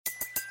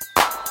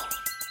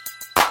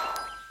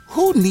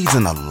Who needs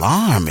an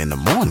alarm in the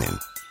morning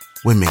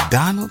when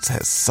McDonald's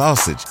has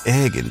sausage,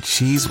 egg, and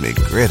cheese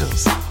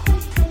McGriddles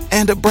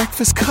and a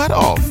breakfast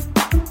cutoff?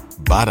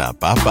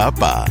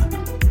 Ba-da-ba-ba-ba.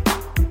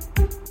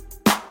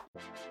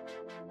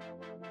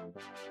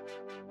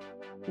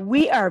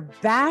 We are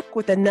back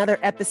with another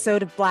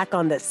episode of Black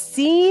on the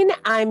Scene.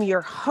 I'm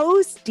your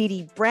host, Dee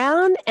Dee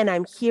Brown, and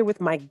I'm here with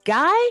my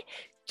guy,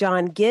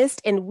 John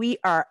Gist, and we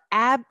are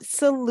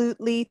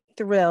absolutely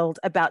thrilled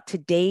about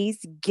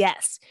today's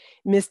guest,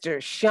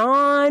 Mr.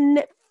 Shawn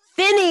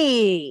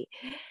Finnie.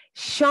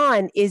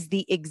 Shawn is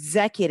the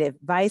Executive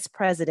Vice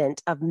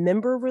President of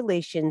Member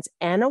Relations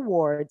and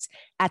Awards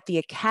at the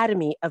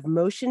Academy of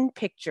Motion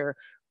Picture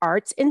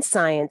Arts and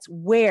Science,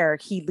 where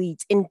he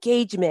leads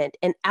engagement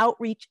and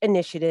outreach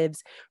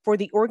initiatives for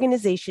the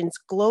organization's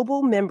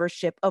global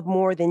membership of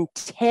more than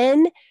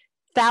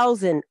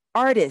 10,000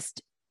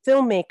 artists,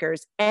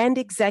 filmmakers, and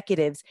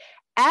executives,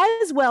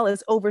 as well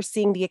as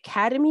overseeing the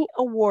Academy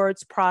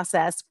Awards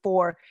process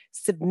for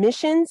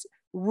submissions,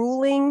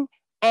 ruling,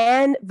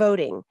 and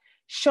voting.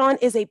 Shawn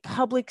is a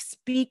public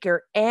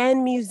speaker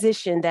and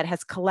musician that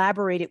has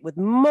collaborated with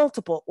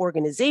multiple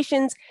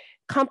organizations,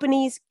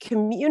 companies,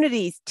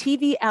 communities,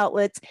 TV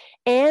outlets,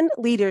 and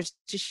leaders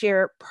to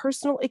share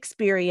personal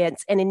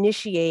experience and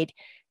initiate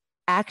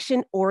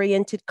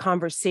action-oriented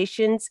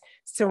conversations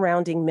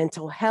surrounding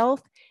mental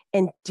health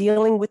and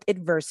dealing with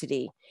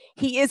adversity.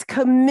 He is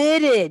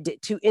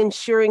committed to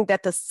ensuring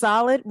that the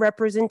solid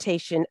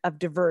representation of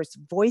diverse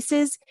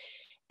voices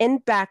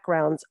and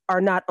backgrounds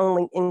are not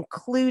only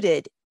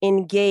included,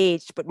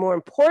 engaged, but more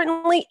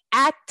importantly,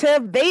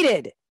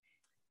 activated.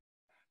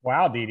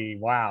 Wow, Dee Dee,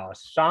 wow.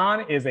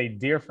 Shawn is a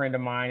dear friend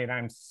of mine, and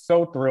I'm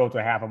so thrilled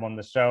to have him on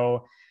the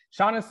show.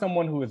 Shawn is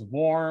someone who is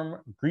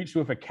warm, greets you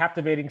with a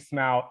captivating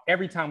smile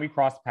every time we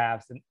cross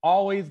paths, and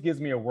always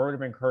gives me a word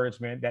of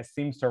encouragement that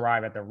seems to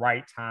arrive at the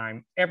right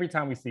time every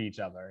time we see each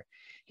other.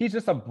 He's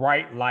just a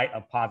bright light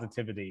of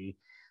positivity.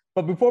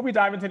 But before we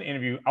dive into the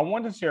interview, I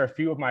want to share a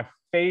few of my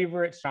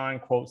favorite Shawn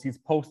quotes he's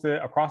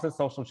posted across his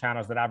social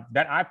channels that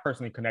I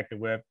personally connected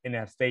with and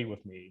have stayed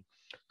with me.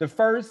 The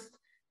first,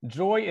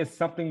 joy is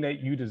something that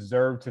you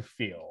deserve to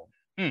feel.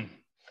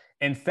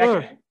 And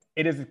second,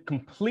 it is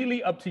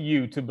completely up to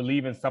you to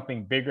believe in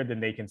something bigger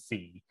than they can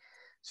see.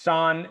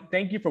 Shawn,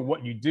 thank you for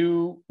what you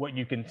do, what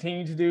you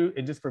continue to do,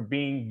 and just for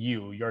being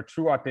you, your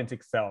true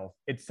authentic self.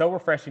 It's so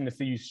refreshing to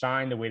see you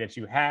shine the way that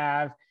you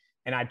have,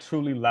 and I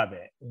truly love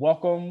it.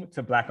 Welcome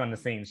to Black on the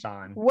Scene,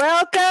 Shawn.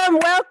 Welcome,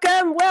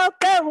 welcome,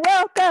 welcome,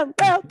 welcome,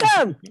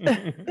 welcome.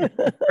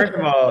 First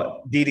of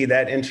all, Dee Dee,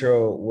 that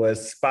intro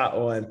was spot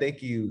on.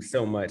 Thank you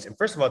so much. And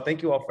first of all,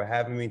 thank you all for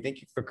having me.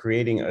 Thank you for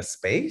creating a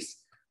space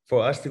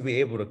for us to be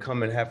able to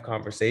come and have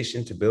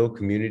conversation, to build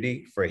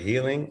community for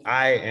healing.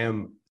 I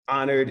am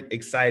honored,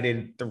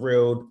 excited,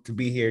 thrilled to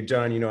be here.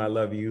 John, you know I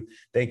love you.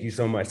 Thank you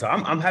so much. So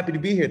I'm happy to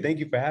be here. Thank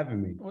you for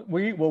having me.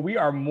 We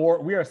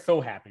are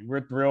so happy.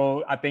 We're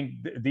thrilled. I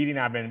think Dee Dee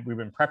and we've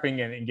been prepping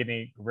and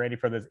getting ready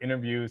for this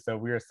interview. So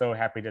we are so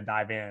happy to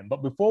dive in.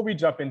 But before we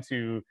jump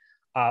into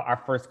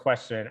our first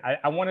question,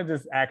 I want to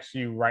just ask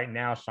you right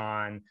now,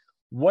 Shawn,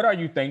 what are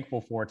you thankful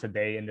for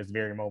today in this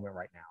very moment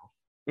right now?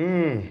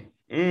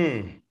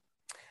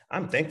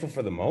 I'm thankful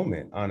for the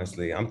moment,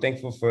 honestly. I'm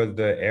thankful for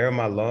the air in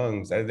my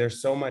lungs.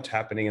 There's so much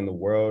happening in the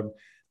world,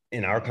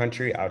 in our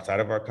country,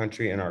 outside of our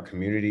country, in our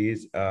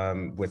communities,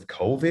 with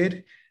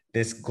COVID,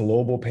 this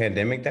global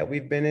pandemic that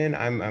we've been in.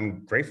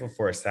 I'm grateful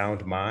for a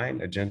sound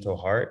mind, a gentle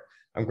heart.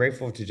 I'm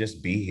grateful to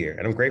just be here.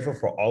 And I'm grateful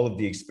for all of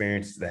the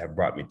experiences that have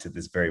brought me to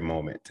this very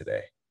moment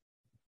today.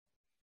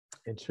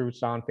 In true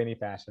Shawn Finnie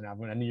fashion, I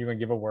knew you were going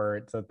to give a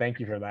word, so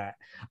thank you for that.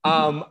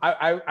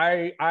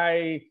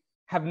 I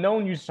have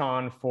known you,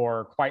 Shawn,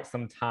 for quite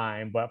some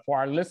time, but for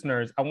our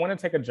listeners, I want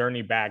to take a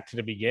journey back to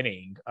the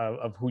beginning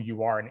of who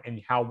you are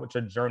and what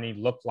your journey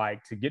looked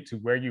like to get to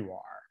where you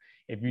are.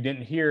 If you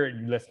didn't hear it,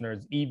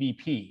 listeners,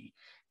 EVP,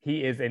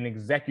 he is an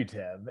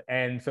executive.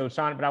 And so,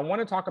 Shawn, but I want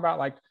to talk about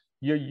like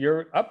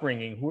your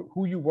upbringing,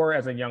 who you were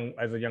as a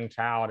young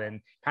child,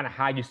 and kind of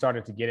how you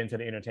started to get into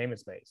the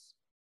entertainment space.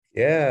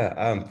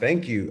 Yeah,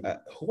 thank you.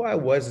 Who I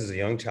was as a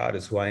young child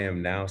is who I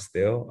am now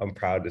still. I'm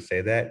proud to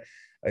say that.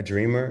 A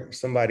dreamer,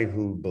 somebody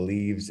who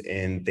believes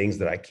in things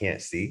that I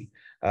can't see.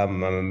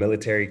 I'm a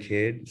military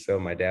kid, so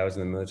my dad was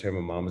in the military, my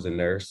mom was a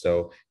nurse,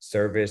 so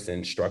service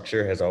and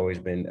structure has always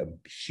been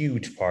a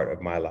huge part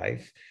of my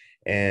life.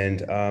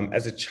 And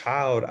as a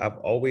child, I've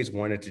always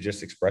wanted to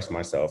just express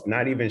myself,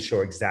 not even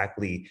sure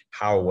exactly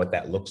how or what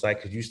that looks like,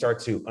 because you start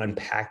to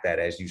unpack that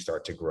as you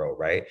start to grow,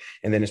 right?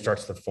 And then it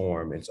starts to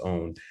form its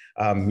own.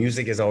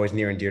 Music is always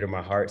near and dear to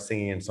my heart.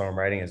 Singing and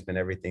songwriting has been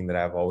everything that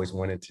I've always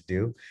wanted to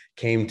do.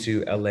 Came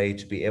to LA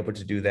to be able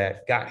to do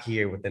that. Got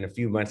here within a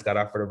few months, got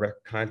offered a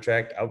record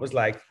contract. I was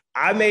like,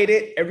 I made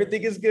it.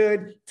 Everything is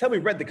good. Tell me,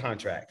 read the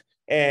contract.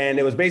 And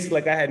it was basically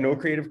like I had no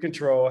creative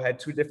control. I had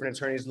two different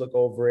attorneys look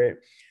over it.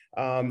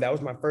 That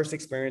was my first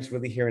experience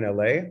really here in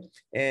LA.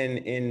 And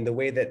in the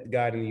way that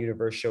God and the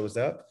universe shows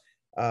up,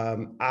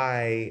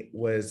 I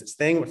was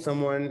staying with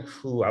someone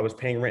who I was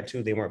paying rent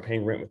to. They weren't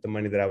paying rent with the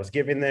money that I was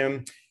giving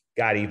them.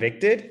 got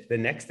evicted. The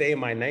next day,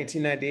 my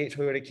 1998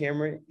 Toyota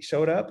Camry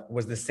showed up,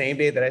 was the same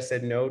day that I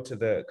said no to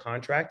the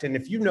contract. And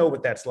if you know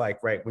what that's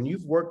like, right? When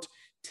you've worked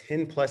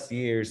 10 plus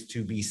years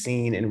to be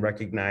seen and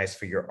recognized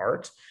for your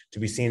art, to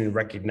be seen and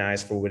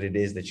recognized for what it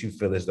is that you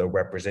feel as though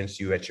represents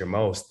you at your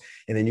most,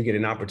 and then you get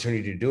an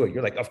opportunity to do it,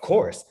 you're like, of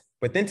course.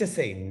 But then to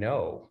say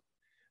no,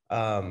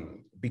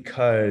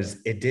 because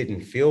it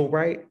didn't feel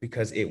right,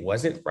 because it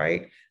wasn't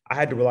right, I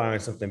had to rely on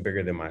something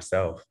bigger than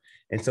myself.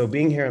 And so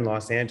being here in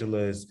Los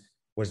Angeles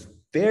was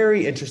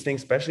very interesting,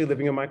 especially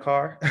living in my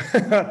car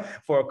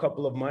for a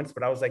couple of months.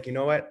 But I was like, you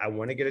know what? I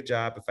want to get a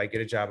job. If I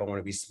get a job, I want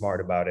to be smart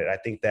about it. I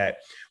think that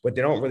what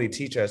they don't really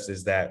teach us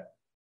is that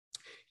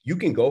you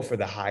can go for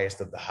the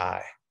highest of the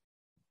high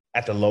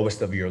at the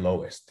lowest of your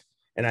lowest.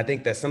 And I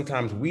think that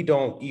sometimes we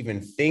don't even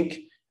think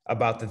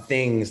about the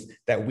things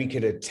that we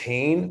could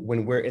attain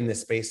when we're in the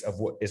space of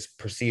what is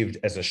perceived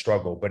as a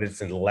struggle, but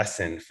it's a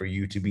lesson for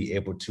you to be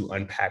able to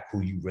unpack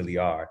who you really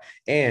are.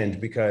 And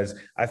because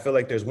I feel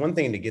like there's one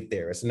thing to get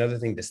there, it's another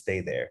thing to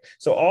stay there.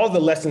 So all the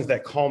lessons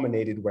that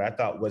culminated what I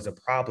thought was a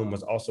problem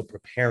was also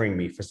preparing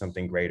me for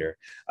something greater.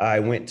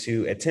 I went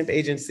to a temp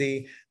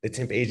agency. The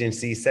temp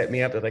agency set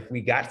me up. They're like,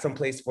 we got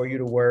someplace for you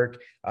to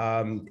work.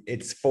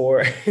 It's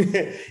for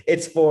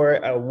it's for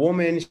a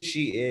woman.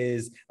 She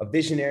is a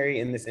visionary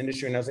in this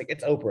industry. And I was like,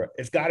 it's Oprah.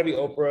 It's got to be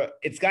Oprah.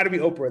 It's got to be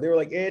Oprah. They were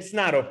like, it's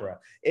not Oprah.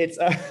 It's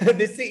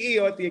the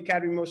CEO at the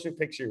Academy of Motion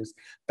Pictures.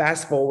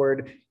 Fast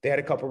forward, they had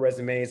a couple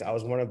resumes. I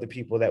was one of the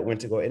people that went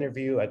to go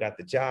interview. I got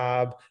the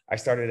job. I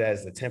started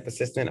as a temp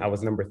assistant. I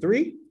was number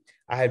 3.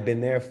 I had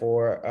been there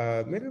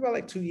for maybe about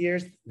like 2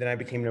 years. Then I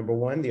became number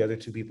 1. The other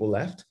 2 people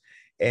left.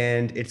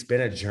 And it's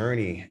been a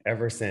journey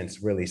ever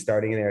since, really,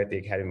 starting there at the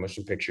Academy of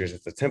Motion Pictures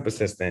as a temp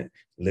assistant,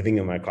 living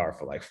in my car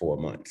for like 4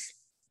 months.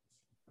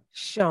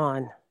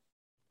 Shawn,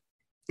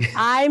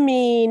 I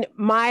mean,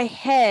 my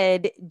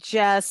head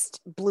just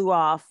blew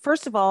off.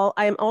 First of all,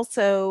 I am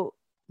also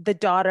the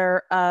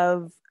daughter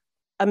of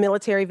a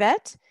military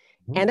vet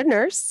and a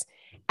nurse.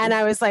 And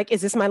I was like, is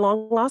this my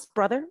long lost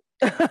brother?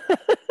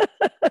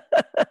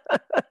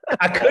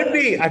 I could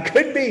be. I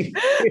could be.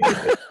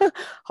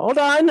 Hold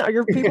on. Are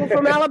your people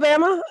from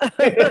Alabama?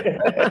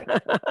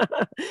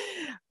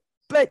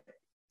 But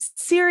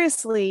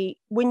seriously,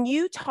 when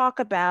you talk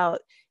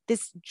about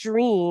this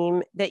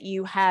dream that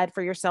you had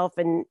for yourself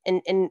and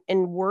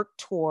work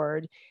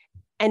toward,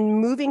 and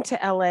moving to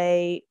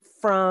LA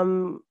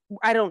from,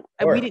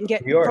 we didn't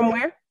get from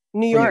where?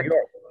 New York.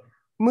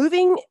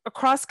 Moving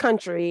across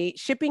country,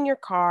 shipping your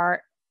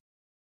car,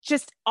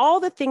 just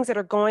all the things that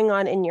are going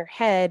on in your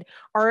head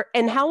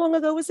and how long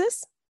ago was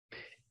this?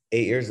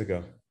 8 years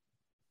ago.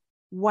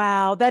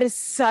 Wow, that is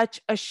such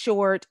a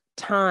short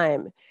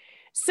time.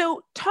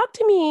 So talk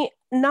to me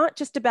not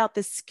just about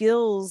the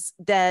skills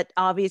that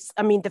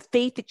the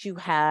faith that you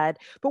had,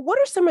 but what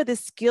are some of the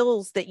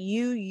skills that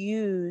you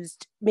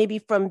used maybe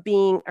from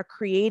being a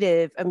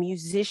creative, a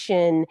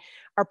musician,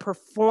 a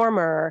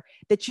performer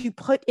that you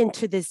put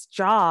into this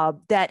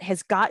job that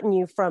has gotten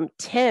you from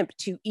temp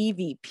to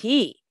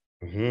EVP?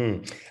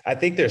 Mm-hmm. I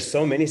think there's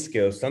so many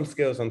skills. Some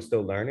skills I'm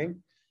still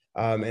learning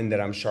and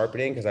that I'm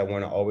sharpening because I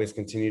want to always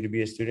continue to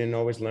be a student and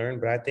always learn.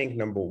 But I think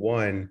number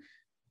one,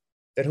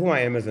 that who I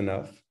am is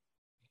enough.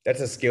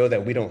 That's a skill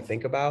that we don't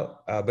think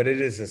about, but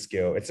it is a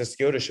skill. It's a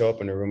skill to show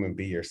up in a room and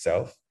be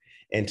yourself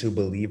and to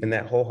believe in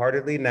that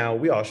wholeheartedly. Now,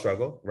 we all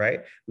struggle,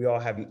 right? We all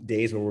have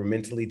days where we're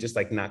mentally just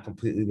like not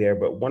completely there.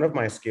 But one of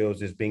my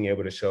skills is being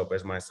able to show up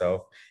as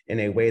myself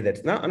in a way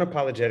that's not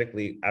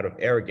unapologetically out of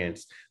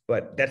arrogance,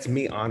 but that's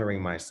me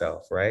honoring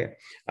myself, right?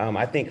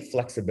 I think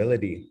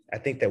flexibility. I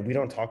think that we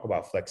don't talk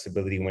about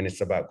flexibility when it's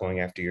about going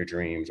after your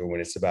dreams or when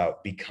it's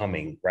about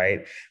becoming,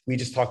 right? We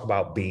just talk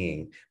about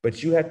being,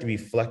 but you have to be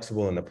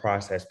flexible in the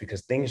process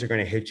because things are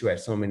going to hit you at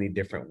so many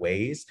different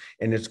ways.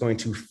 And it's going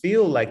to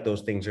feel like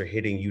those things are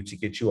hitting you to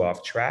get you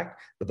off track,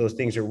 but those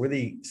things are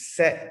really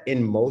set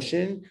in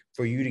motion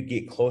for you to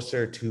get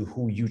closer to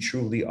who you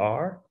truly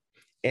are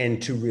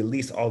and to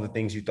release all the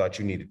things you thought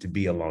you needed to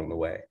be along the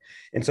way.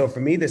 And so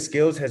for me, the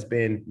skills has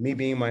been me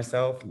being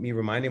myself, me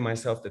reminding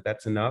myself that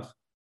that's enough,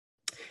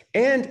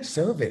 and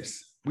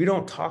service. We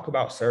don't talk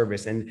about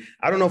service. And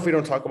I don't know if we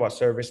don't talk about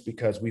service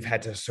because we've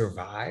had to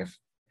survive.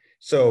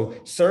 So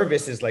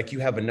service is like you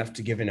have enough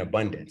to give in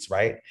abundance,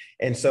 right?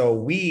 And so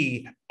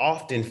we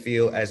often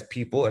feel as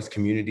people, as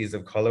communities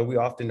of color, we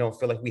often don't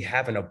feel like we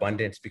have an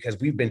abundance because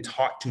we've been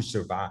taught to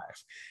survive.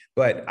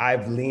 But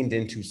I've leaned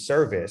into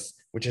service,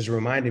 which has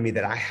reminded me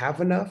that I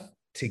have enough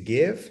to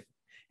give.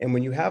 And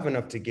when you have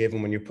enough to give,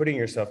 and when you're putting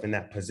yourself in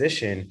that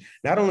position,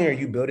 not only are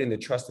you building the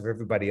trust of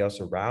everybody else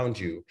around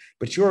you,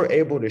 but you're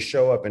able to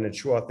show up in a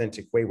true,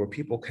 authentic way where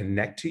people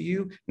connect to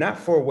you, not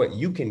for what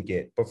you can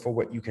get, but for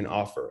what you can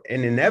offer.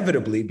 And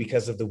inevitably,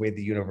 because of the way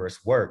the universe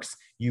works,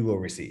 you will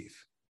receive.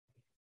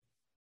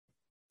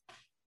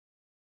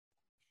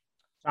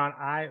 Shawn,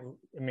 I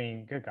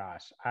mean, good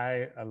gosh,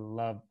 I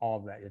love all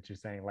of that you're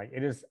saying. Like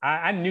it is,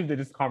 I knew that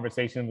this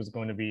conversation was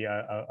going to be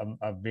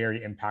a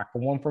very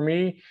impactful one for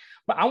me.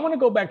 But I want to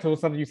go back to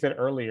something you said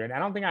earlier, and I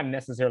don't think I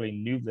necessarily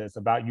knew this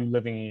about you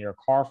living in your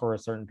car for a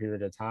certain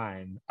period of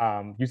time.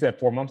 You said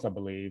 4 months, I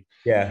believe,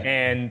 Yeah.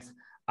 and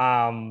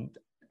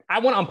I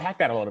want to unpack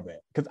that a little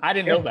bit because I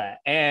didn't know that.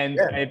 And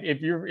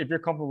if you're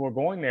comfortable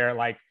going there,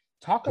 like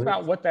talk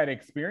about what that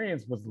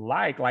experience was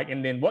like,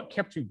 and then what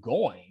kept you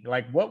going?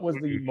 Like, what was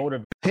the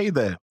motive? Hey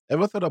there,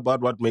 ever thought about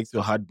what makes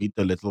your heart beat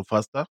a little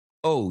faster?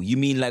 Oh, you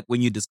mean like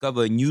when you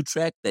discover a new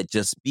track that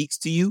just speaks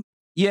to you?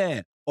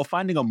 Yeah, or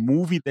finding a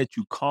movie that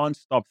you can't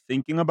stop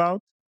thinking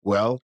about?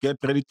 Well, get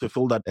ready to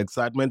feel that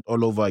excitement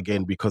all over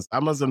again because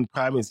Amazon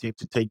Prime is here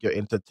to take your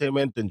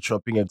entertainment and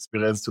shopping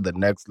experience to the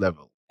next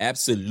level.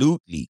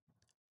 Absolutely.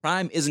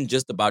 Prime isn't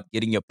just about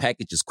getting your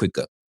packages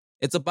quicker.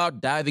 It's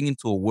about diving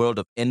into a world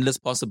of endless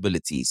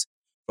possibilities,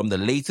 from the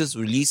latest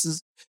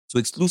releases to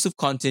exclusive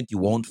content you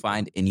won't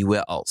find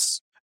anywhere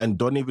else. And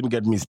don't even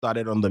get me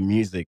started on the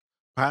music.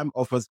 Prime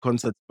offers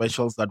concert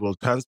specials that will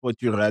transport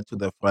you right to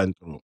the front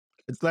row.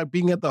 It's like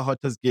being at the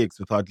hottest gigs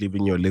without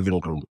leaving your living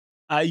room.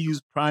 I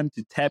use Prime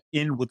to tap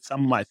in with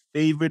some of my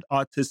favorite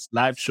artists'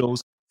 live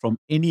shows from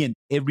any and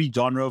every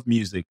genre of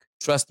music.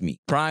 Trust me,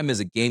 Prime is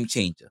a game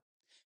changer.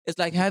 It's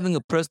like having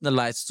a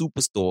personalized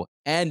superstore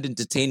and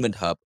entertainment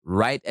hub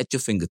right at your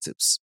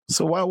fingertips.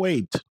 So why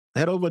wait?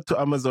 Head over to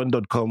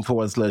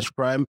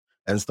amazon.com/prime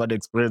and start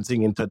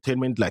experiencing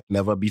entertainment like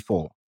never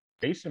before.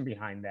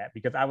 Behind that,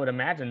 because I would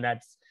imagine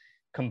that's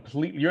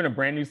completely, you're in a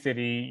brand new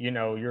city,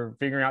 you're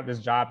figuring out this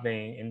job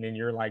thing, and then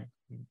you're like,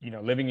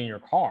 living in your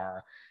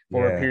car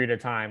for a period of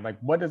time. Like,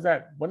 what does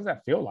that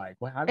feel like?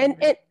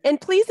 And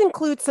please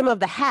include some of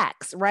the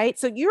hacks, right?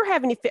 So you're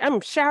having,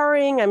 I'm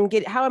showering,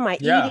 how am I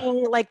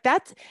eating? Like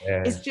that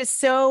is just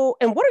so,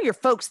 and what are your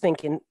folks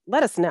thinking?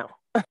 Let us know.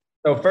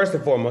 So first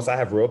and foremost, I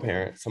have real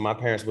parents. So my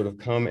parents would have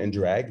come and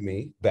dragged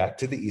me back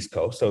to the East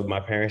Coast. So my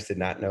parents did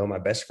not know. My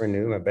best friend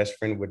knew. My best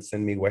friend would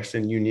send me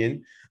Western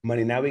Union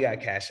money. Now we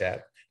got Cash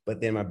App. But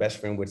then my best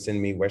friend would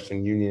send me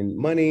Western Union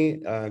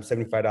money,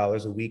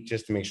 $75 a week,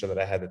 just to make sure that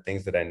I had the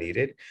things that I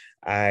needed.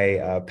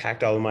 I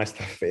packed all of my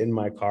stuff in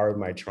my car, in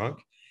my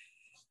trunk.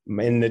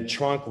 In the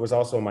trunk was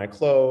also my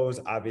clothes,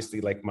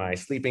 obviously like my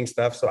sleeping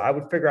stuff. So I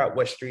would figure out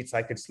what streets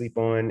I could sleep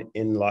on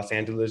in Los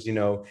Angeles.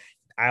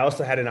 I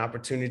also had an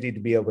opportunity to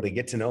be able to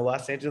get to know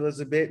Los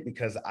Angeles a bit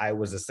because I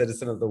was a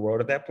citizen of the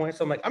world at that point.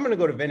 So I'm like, I'm going to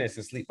go to Venice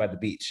and sleep by the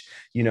beach,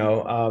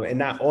 and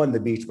not on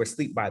the beach, but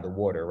sleep by the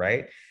water,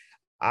 right?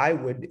 I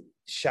would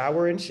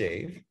shower and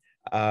shave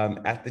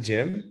at the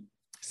gym.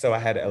 So I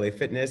had an LA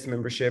Fitness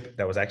membership.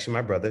 That was actually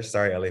my brother's.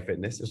 Sorry, LA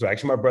Fitness. It was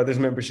actually my brother's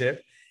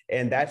membership.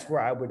 And that's where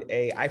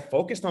I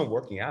focused on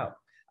working out.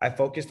 I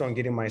focused on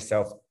getting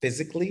myself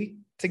physically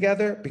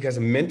together because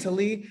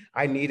mentally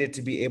I needed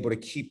to be able to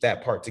keep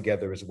that part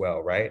together as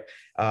well, right?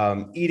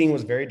 Eating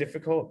was very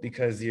difficult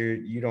because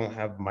you don't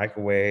have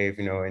microwave,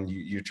 and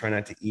you're trying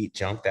not to eat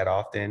junk that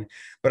often.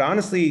 But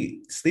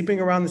honestly, sleeping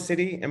around the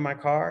city in my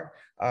car,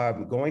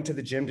 going to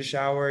the gym to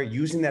shower,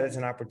 using that as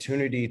an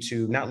opportunity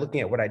to not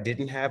looking at what I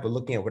didn't have, but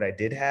looking at what I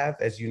did have.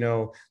 As you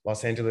know,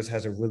 Los Angeles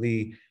has a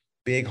really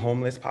big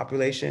homeless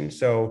population.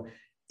 So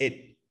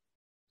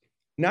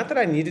not that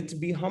I needed to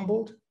be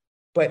humbled,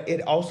 but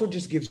it also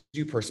just gives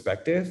you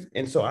perspective.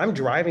 And so I'm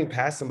driving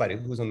past somebody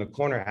who's on the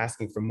corner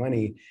asking for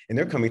money, and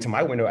they're coming to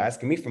my window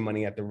asking me for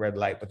money at the red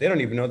light, but they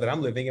don't even know that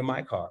I'm living in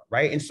my car,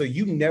 right? And so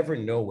you never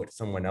know what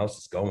someone else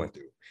is going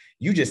through.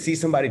 You just see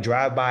somebody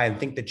drive by and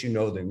think that you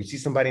know them. You see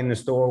somebody in the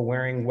store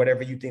wearing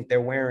whatever you think they're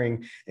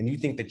wearing, and you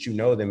think that you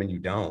know them and you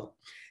don't.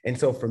 And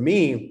so for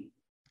me,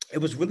 it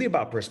was really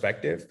about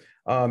perspective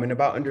and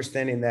about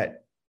understanding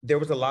that there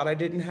was a lot I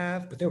didn't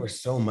have, but there was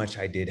so much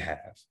I did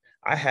have.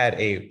 I had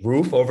a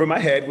roof over my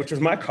head, which was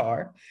my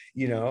car.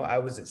 I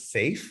was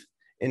safe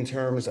in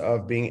terms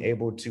of being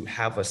able to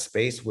have a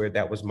space where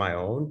that was my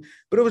own,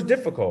 but it was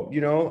difficult,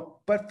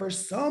 but for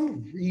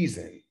some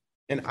reason,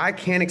 and I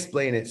can't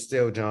explain it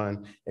still,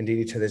 John and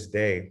Didi, to this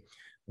day,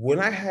 when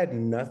I had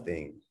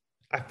nothing,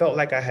 I felt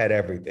like I had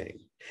everything.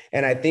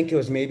 And I think it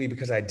was maybe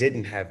because I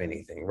didn't have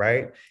anything,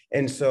 right?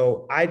 And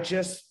so I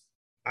just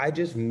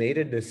made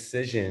a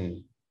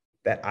decision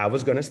that I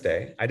was going to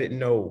stay. I didn't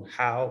know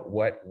how,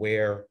 what,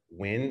 where,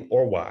 when,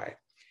 or why.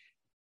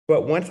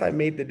 But once I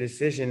made the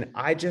decision,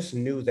 I just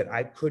knew that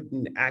I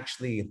couldn't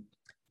actually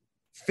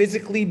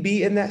physically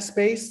be in that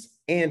space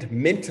and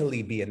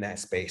mentally be in that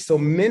space. So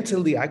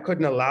mentally, I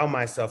couldn't allow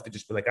myself to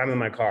just be like, I'm in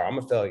my car, I'm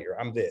a failure,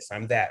 I'm this,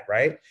 I'm that,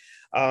 right?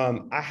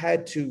 I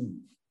had to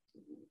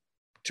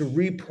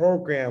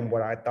reprogram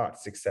what I thought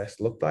success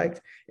looked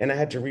like. And I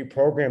had to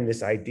reprogram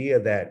this idea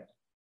that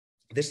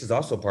this is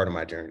also part of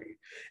my journey.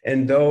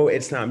 And though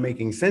it's not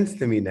making sense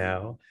to me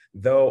now,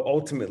 though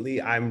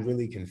ultimately I'm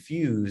really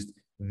confused,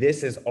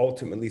 this is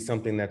ultimately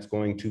something that's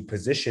going to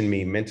position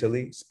me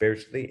mentally,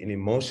 spiritually, and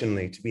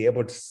emotionally to be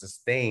able to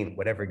sustain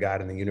whatever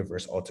God in the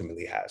universe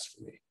ultimately has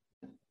for me.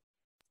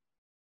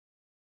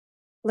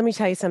 Let me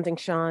tell you something,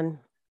 Shawn.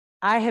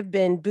 I have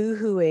been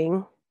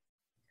boo-hooing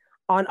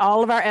on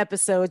all of our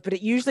episodes, but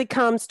it usually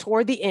comes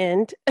toward the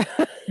end.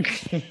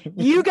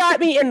 You got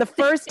me in the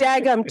first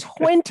daggum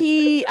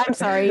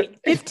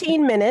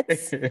 15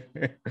 minutes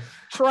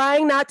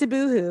trying not to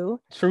boo-hoo.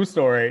 True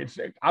story.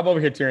 I'm over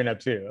here tearing up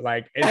too.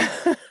 Like,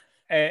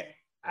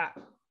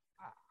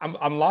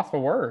 I'm lost for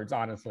words,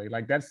 honestly.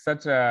 Like, that's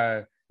such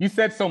a, you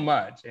said so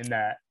much in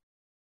that.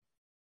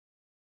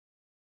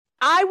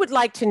 I would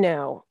like to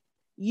know,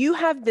 you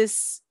have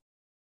this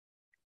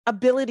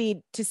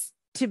ability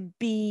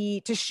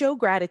to show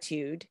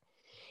gratitude,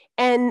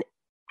 and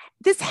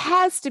this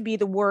has to be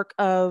the work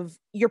of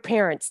your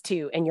parents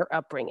too, and your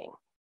upbringing.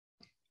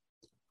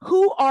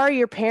 Who are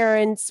your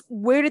parents?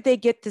 Where did they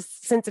get this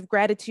sense of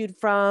gratitude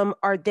from?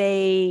 Are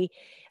they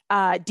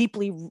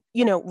deeply,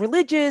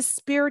 religious,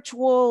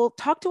 spiritual?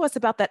 Talk to us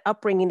about that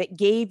upbringing that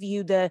gave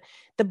you the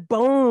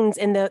bones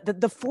and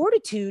the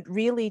fortitude,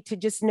 really, to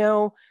just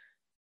know,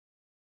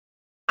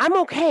 I'm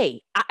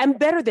okay. I'm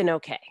better than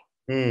okay.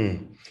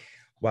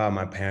 Wow,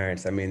 my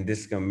parents. I mean, this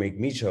is going to make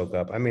me choke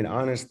up. I mean,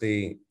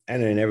 honestly,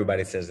 and then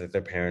everybody says that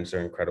their parents are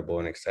incredible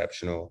and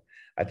exceptional.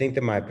 I think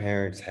that my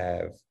parents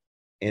have,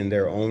 in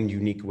their own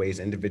unique ways,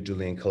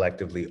 individually and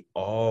collectively,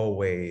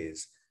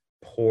 always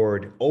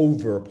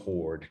over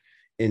poured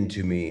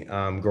into me.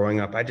 Growing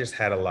up, I just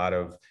had a lot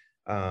of,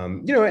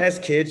 as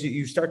kids,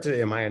 you start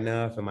to, am I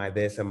enough? Am I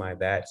this? Am I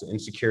that? So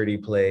insecurity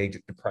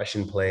plagued,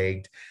 depression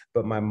plagued.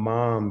 But my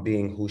mom,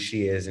 being who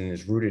she is and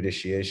as rooted as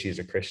she is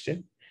a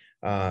Christian.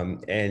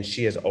 And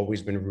she has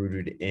always been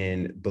rooted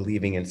in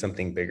believing in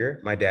something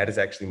bigger. My dad is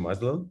actually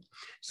Muslim.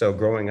 So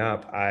growing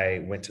up,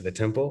 I went to the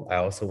temple. I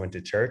also went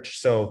to church.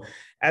 So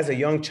as a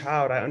young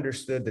child, I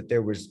understood that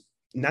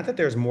not that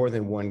there's more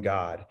than one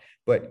God,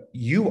 but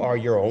you are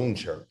your own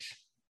church.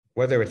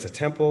 Whether it's a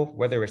temple,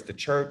 whether it's the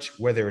church,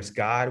 whether it's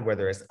God,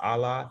 whether it's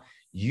Allah,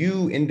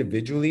 you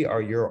individually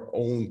are your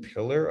own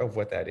pillar of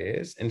what that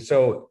is. And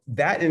so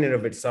that in and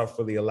of itself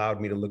really allowed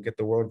me to look at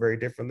the world very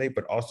differently,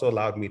 but also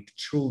allowed me to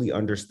truly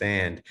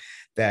understand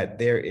that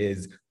there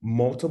is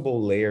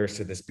multiple layers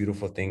to this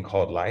beautiful thing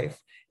called life.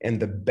 And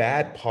the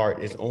bad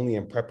part is only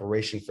in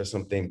preparation for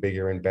something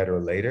bigger and better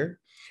later.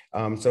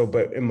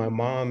 But in my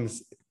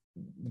mom's,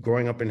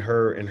 growing up in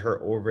her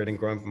orbit and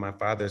growing up in my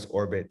father's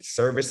orbit,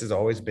 service has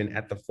always been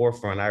at the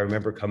forefront. I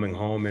remember coming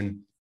home and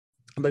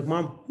I'm like,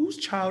 Mom, whose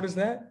child is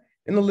that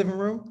in the living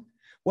room?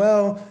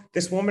 Well,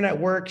 this woman at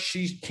work,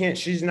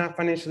 she's not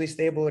financially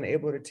stable and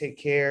able to take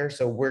care.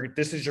 So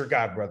this is your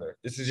god brother.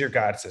 This is your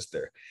god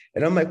sister.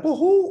 And I'm like, well,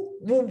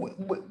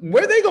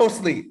 where are they going to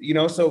sleep?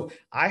 So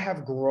I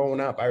have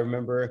grown up. I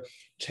remember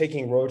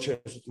taking road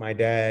trips with my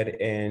dad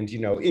and,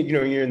 you're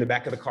in the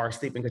back of the car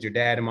sleeping because your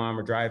dad and mom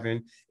are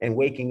driving and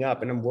waking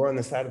up and we're on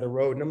the side of the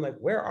road. And I'm like,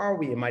 where are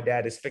we? And my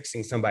dad is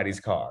fixing somebody's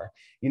car,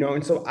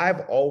 and so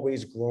I've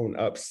always grown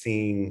up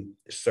seeing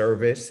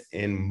service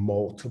in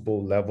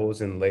multiple levels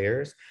and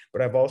layers.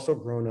 But I've also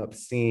grown up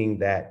seeing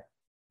that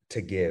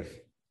to give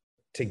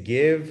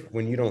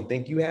when you don't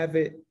think you have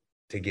it,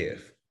 to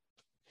give.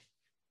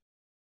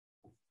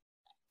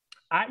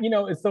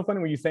 It's so funny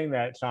when you're saying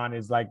that, Shawn,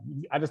 is like,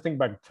 I just think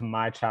back to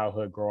my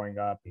childhood growing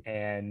up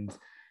and,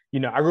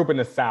 I grew up in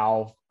the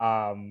South.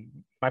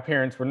 My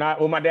parents were not,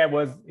 well, my dad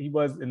was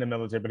in the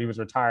military, but he was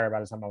retired by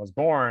the time I was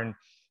born.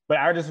 But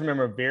I just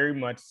remember very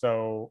much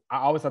so, I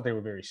always thought they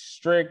were very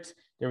strict.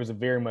 There was a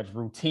very much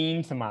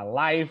routine to my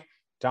life.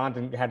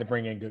 Jonathan had to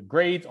bring in good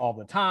grades all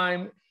the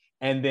time.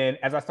 And then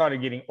as I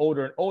started getting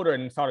older and older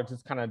and started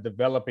just kind of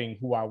developing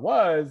who I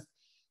was,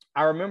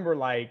 I remember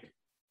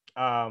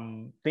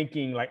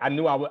thinking I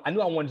knew I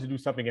wanted to do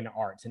something in the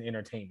arts and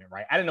entertainment,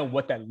 right? I didn't know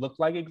what that looked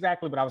like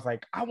exactly, but I was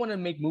like, I want to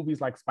make movies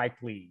like Spike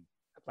Lee.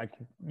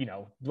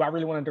 Do I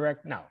really want to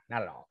direct? No,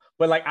 not at all.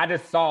 But I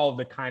just saw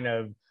the kind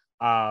of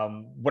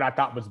what I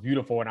thought was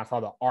beautiful, and I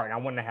saw the art, and I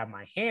wanted to have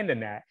my hand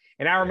in that.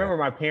 And I remember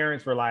my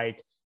parents were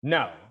like,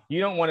 no,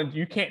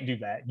 you can't do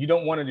that. You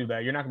don't want to do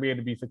that. You're not gonna be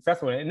able to be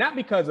successful in it. And not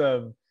because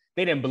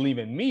they didn't believe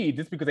in me,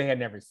 just because they had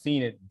never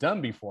seen it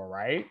done before,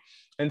 right?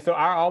 And so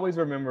I always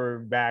remember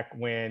back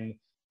when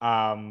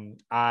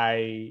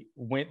I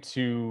went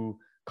to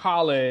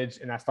college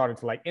and I started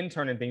to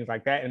intern and things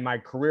like that, and my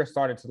career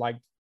started to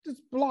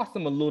just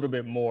blossom a little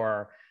bit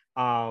more.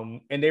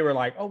 And they were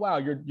like, oh wow,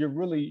 you're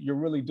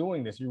really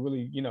doing this. You're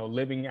really,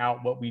 living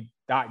out what we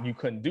thought you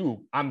couldn't do.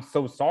 I'm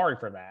so sorry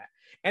for that.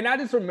 And I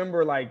just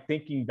remember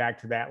thinking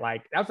back to that,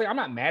 I was like, I'm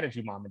not mad at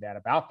you, Mom and Dad,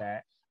 about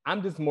that.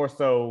 I'm just more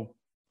so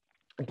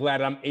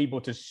glad I'm able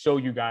to show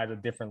you guys a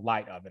different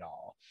light of it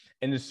all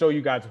and to show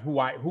you guys who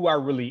I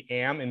really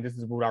am. And this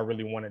is what I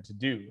really wanted to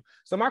do.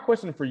 So my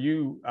question for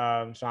you,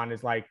 Shawn,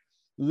 is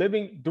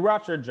living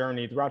throughout your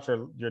journey, throughout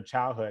your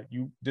childhood,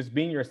 you just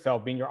being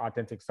yourself, being your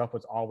authentic self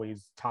was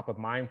always top of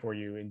mind for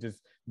you, and just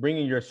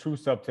bringing your true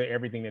self to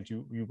everything that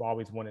you've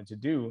always wanted to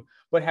do.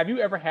 But have you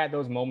ever had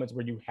those moments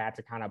where you had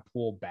to kind of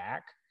pull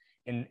back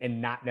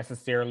and not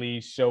necessarily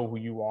show who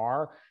you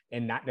are,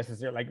 and not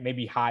necessarily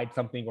maybe hide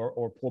something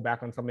or pull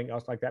back on something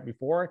else like that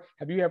before?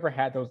 Have you ever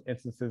had those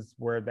instances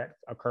where that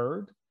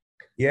occurred?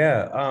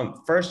 Yeah.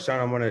 First, Shawn,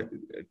 I want to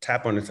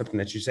tap on something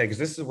that you said, because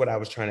this is what I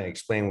was trying to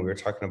explain when we were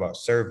talking about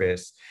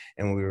service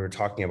and we were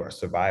talking about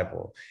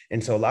survival.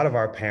 And so a lot of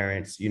our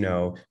parents,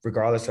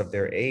 regardless of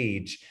their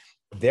age,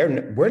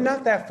 we're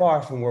not that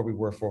far from where we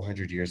were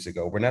 400 years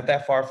ago. We're not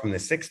that far from the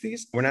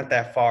 60s. We're not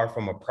that far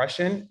from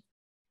oppression.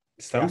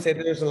 Some say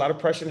that there's a lot of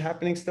oppression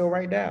happening still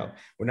right now.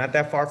 We're not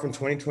that far from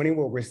 2020,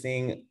 where we're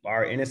seeing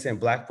our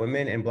innocent Black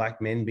women and Black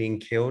men being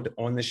killed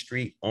on the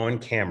street, on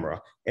camera,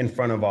 in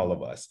front of all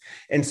of us.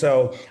 And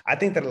so I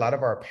think that a lot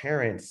of our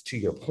parents, to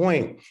your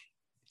point,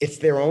 it's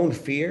their own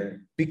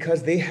fear,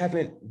 because we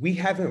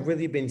haven't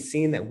really been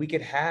seeing that we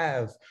could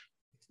have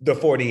the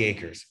 40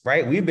 acres,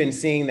 right? We've been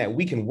seeing that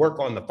we can work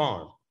on the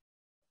farm.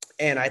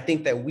 And I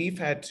think that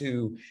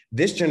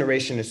this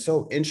generation is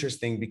so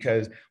interesting,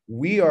 because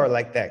we are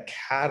like that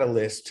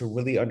catalyst to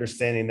really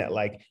understanding that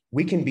like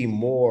we can be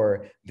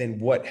more than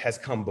what has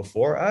come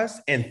before us,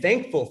 and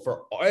thankful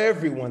for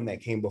everyone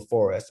that came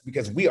before us,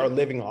 because we are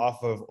living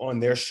on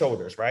their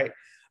shoulders, right?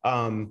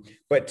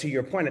 But to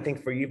your point, I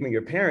think for even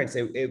your parents,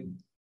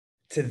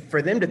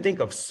 for them to think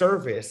of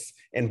service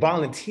and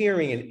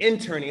volunteering and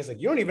interning, it's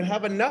like, you don't even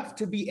have enough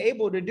to be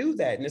able to do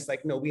that. And it's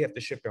like, no, we have to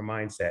shift our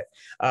mindset.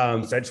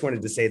 So I just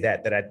wanted to say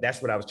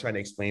that's what I was trying to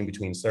explain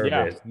between service.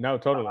 Yeah, no,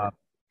 totally.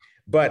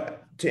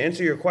 But to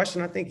answer your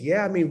question, I think,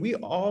 we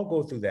all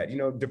go through that.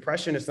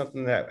 Depression is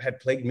something that had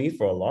plagued me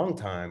for a long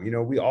time.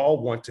 We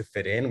all want to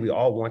fit in. We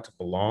all want to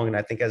belong. And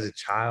I think as a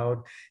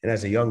child and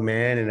as a young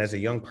man and as a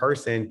young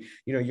person,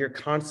 you're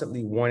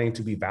constantly wanting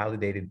to be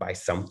validated by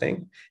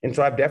something. And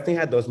so I've definitely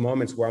had those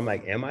moments where I'm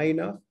like, am I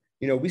enough?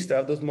 We still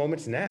have those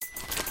moments now.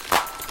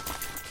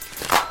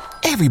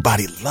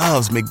 Everybody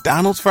loves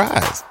McDonald's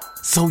fries.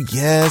 So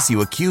yes,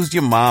 you accused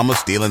your mom of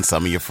stealing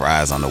some of your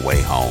fries on the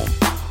way home.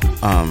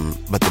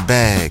 But the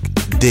bag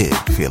did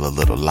feel a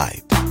little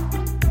light.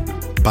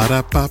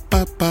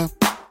 Ba-da-ba-ba-ba.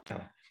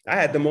 I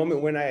had the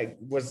moment when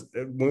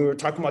we were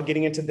talking about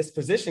getting into this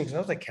position, because I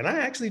was like, can I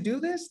actually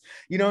do this?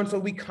 And so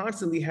we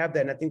constantly have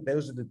that. And I think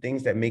those are the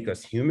things that make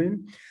us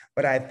human.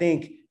 But I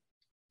think,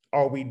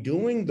 are we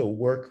doing the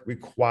work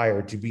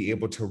required to be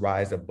able to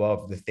rise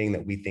above the thing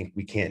that we think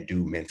we can't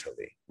do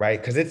mentally, right?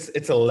 Because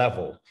it's a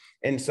level.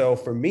 And so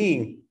for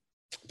me,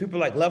 people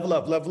are like, level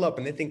up,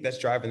 and they think that's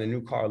driving the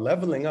new car.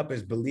 Leveling up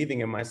is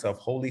believing in myself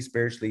wholly,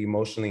 spiritually,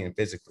 emotionally, and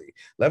physically.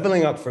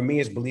 Leveling up for me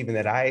is believing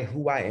that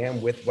who I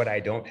am with what I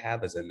don't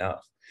have is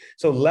enough.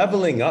 So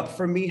leveling up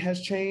for me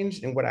has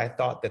changed in what I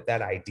thought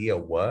that idea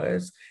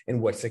was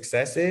and what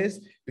success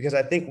is, because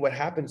I think what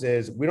happens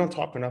is we don't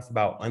talk enough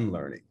about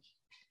unlearning.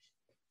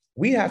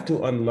 We have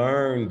to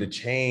unlearn the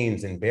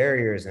chains and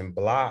barriers and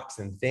blocks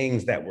and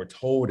things that were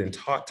told and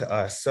taught to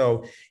us.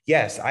 So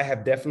yes, I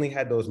have definitely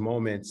had those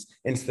moments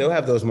and still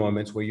have those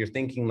moments where you're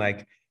thinking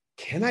like,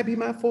 can I be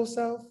my full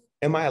self?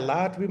 Am I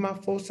allowed to be my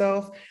full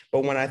self?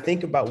 But when I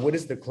think about what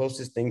is the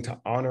closest thing to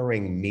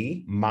honoring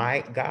me,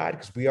 my God,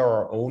 because we are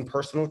our own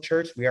personal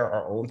church, we are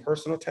our own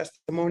personal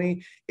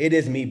testimony, it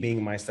is me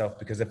being myself.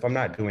 Because if I'm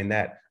not doing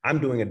that, I'm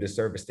doing a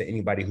disservice to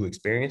anybody who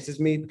experiences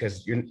me,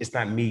 because it's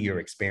not me you're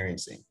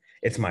experiencing.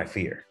 It's my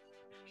fear.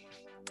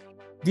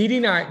 Dee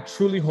and I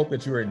truly hope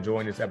that you are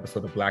enjoying this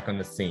episode of Black on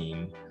the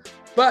Scene,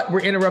 but we're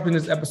interrupting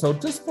this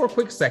episode just for a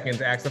quick second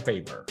to ask a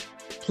favor.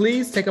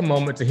 Please take a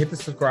moment to hit the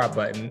subscribe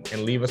button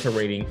and leave us a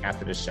rating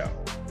after the show.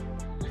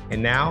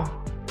 And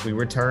now we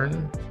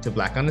return to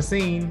Black on the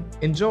Scene.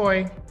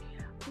 Enjoy.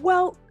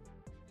 Well,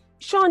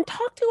 Shawn,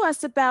 talk to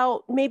us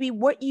about maybe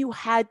what you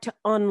had to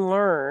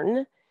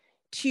unlearn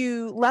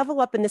to level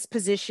up in this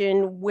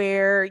position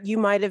where you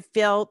might have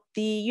felt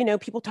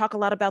people talk a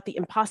lot about the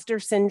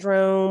imposter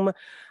syndrome.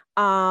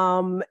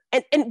 And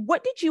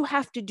what did you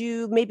have to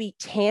do maybe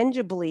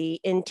tangibly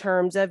in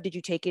terms of, did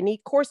you take any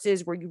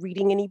courses? Were you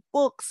reading any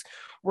books?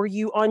 Were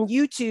you on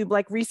YouTube,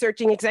 like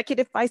researching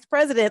executive vice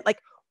president? Like,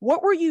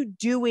 what were you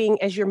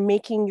doing as you're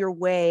making your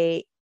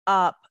way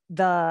up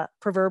the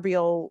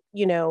proverbial,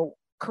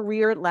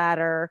 career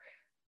ladder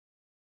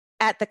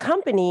at the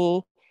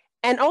company?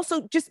 And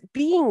also just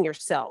being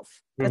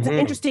yourself. That's an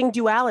interesting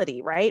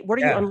duality, right?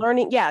 What are you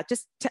unlearning? Yeah,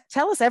 just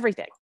tell us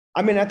everything.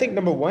 I mean, I think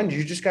number one,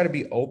 you just got to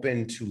be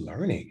open to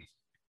learning,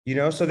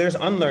 so there's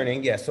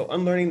unlearning. Yeah. So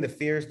unlearning the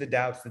fears, the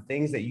doubts, the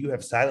things that you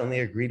have silently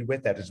agreed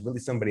with that is really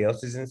somebody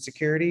else's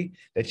insecurity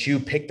that you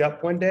picked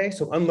up one day.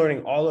 So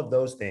unlearning all of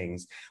those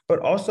things, but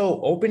also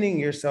opening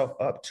yourself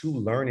up to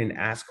learn and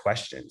ask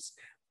questions.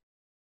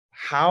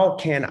 How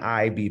can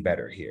I be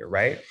better here,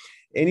 right?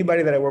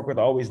 Anybody that I work with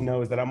always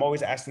knows that I'm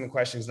always asking the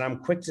questions, and I'm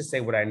quick to say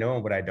what I know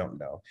and what I don't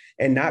know.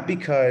 And not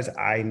because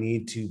I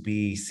need to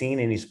be seen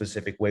any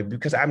specific way,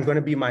 because I'm going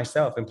to be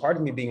myself. And part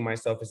of me being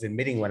myself is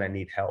admitting when I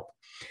need help.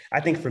 I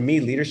think for me,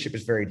 leadership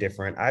is very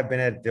different. I've been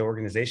at the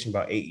organization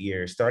about 8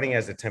 years, starting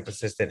as a temp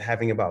assistant,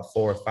 having about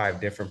 4 or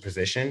 5 different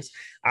positions.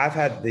 I've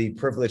had the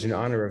privilege and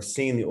honor of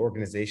seeing the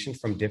organization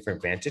from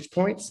different vantage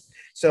points.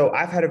 So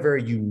I've had a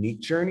very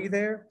unique journey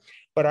there.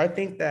 But I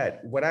think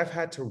that what I've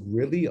had to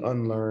really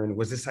unlearn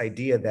was this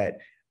idea that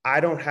I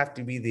don't have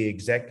to be the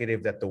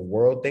executive that the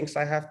world thinks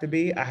I have to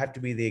be. I have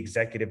to be the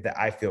executive that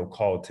I feel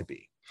called to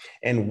be.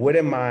 And what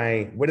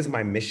is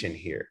my mission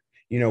here?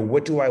 You know,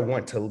 what do I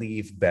want to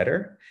leave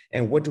better?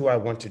 And what do I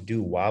want to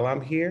do while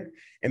I'm here?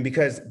 And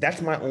because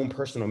that's my own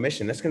personal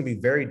mission, that's going to be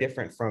very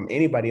different from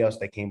anybody else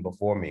that came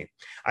before me.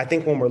 I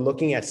think when we're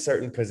looking at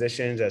certain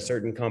positions at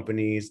certain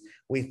companies,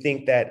 we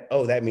think that,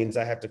 oh, that means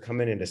I have to come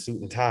in a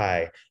suit and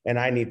tie, and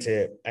I need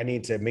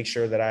to make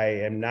sure that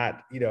I am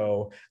not,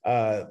 too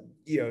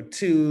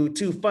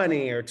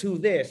funny or too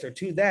this or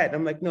too that. And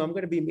I'm like, no, I'm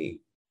going to be me.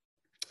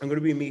 I'm going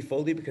to be me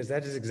fully, because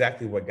that is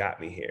exactly what got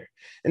me here.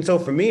 And so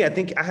for me, I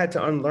think I had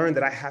to unlearn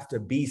that I have to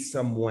be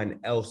someone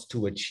else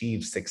to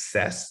achieve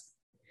success,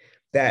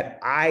 that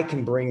I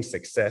can bring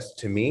success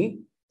to me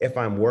if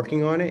I'm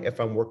working on it,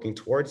 if I'm working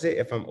towards it,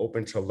 if I'm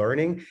open to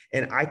learning,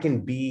 and I can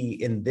be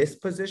in this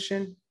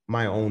position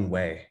my own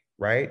way,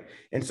 right?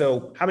 And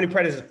so how many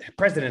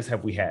presidents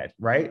have we had,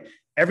 right?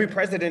 Every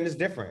president is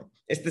different.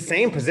 It's the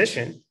same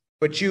position,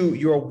 but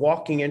you're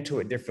walking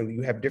into it differently.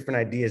 You have different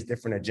ideas,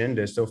 different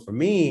agendas. So for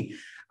me,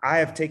 I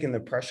have taken the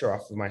pressure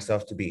off of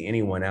myself to be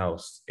anyone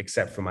else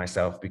except for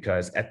myself,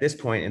 because at this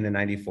point in the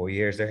 94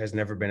 years, there has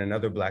never been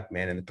another Black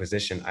man in the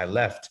position I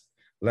left,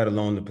 let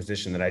alone the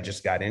position that I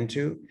just got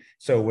into.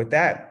 So with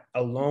that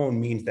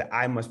alone means that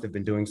I must have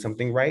been doing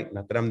something right.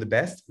 Not that I'm the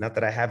best, not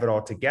that I have it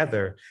all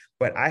together,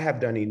 but I have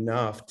done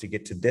enough to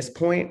get to this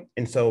point.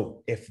 And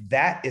so if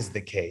that is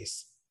the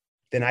case,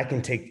 then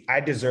I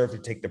deserve to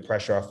take the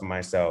pressure off of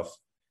myself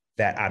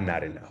that I'm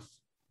not enough.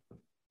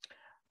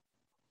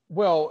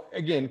 Well,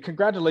 again,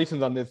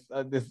 congratulations on this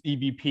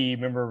EVP,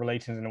 Member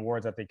Relations and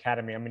Awards at the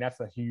Academy. I mean,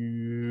 that's a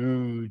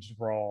huge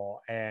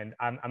role, and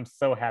I'm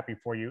so happy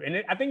for you.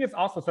 And I think it's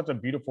also such a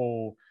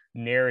beautiful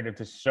narrative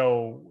to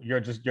show your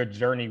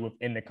journey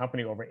within the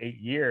company over 8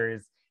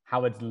 years,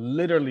 how it's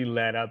literally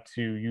led up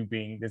to you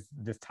being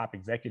this top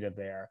executive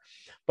there.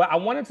 But I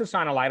wanted to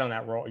shine a light on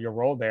that role, your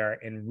role there,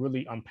 and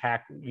really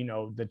unpack,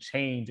 the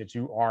change that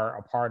you are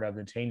a part of,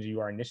 the change you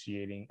are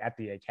initiating at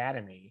the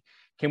Academy.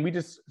 Can we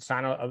just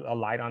shine a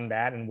light on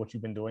that and what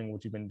you've been doing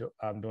within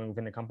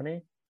the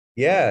company?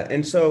 Yeah.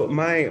 And so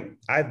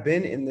I've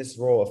been in this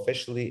role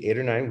officially 8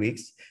 or 9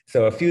 weeks.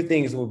 So a few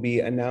things will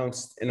be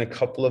announced in a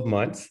couple of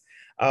months.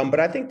 But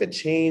I think the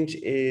change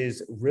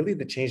is really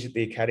the change that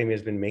the Academy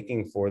has been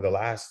making for the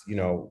last,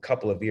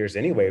 couple of years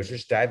anyway. It was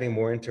just diving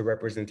more into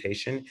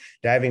representation,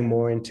 diving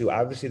more into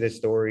obviously the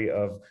story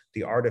of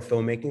the art of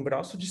filmmaking, but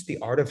also just the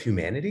art of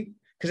humanity.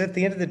 Because at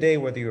the end of the day,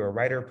 whether you're a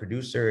writer,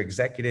 producer,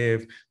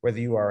 executive, whether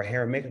you are a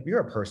hair and makeup,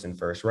 you're a person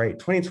first, right?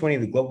 2020,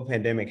 the global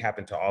pandemic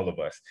happened to all of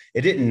us.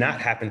 It did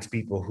not happen to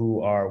people who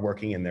are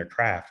working in their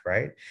craft,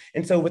 right?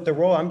 And so with the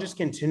role, I'm just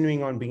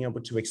continuing on being able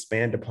to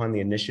expand upon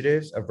the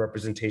initiatives of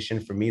representation.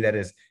 For me, that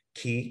is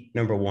key,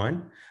 number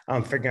one,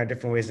 figuring out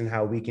different ways in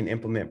how we can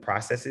implement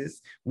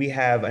processes. We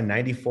have a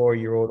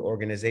 94-year-old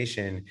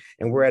organization,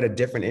 and we're at a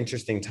different,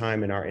 interesting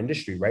time in our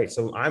industry, right?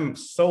 So I'm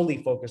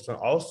solely focused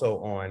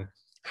on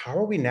how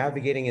are we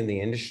navigating in the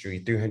industry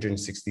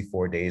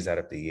 364 days out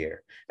of the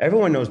year?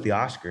 Everyone knows the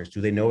Oscars. Do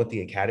they know what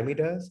the Academy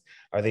does?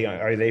 Are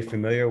they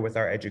familiar with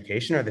our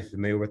education? Are they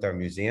familiar with our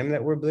museum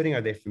that we're building?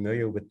 Are they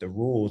familiar with the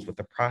rules, with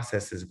the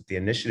processes, with the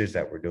initiatives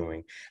that we're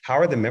doing? How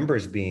are the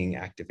members being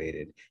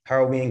activated? How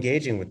are we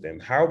engaging with them?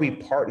 How are we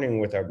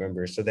partnering with our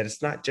members so that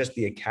it's not just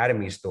the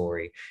Academy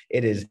story,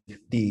 it is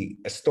the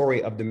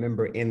story of the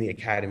member and the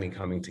Academy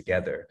coming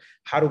together?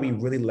 How do we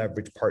really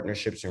leverage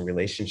partnerships and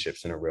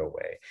relationships in a real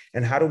way?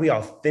 And how do we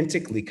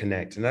authentically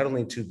connect not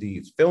only to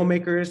the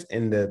filmmakers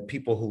and the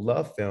people who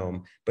love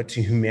film, but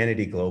to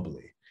humanity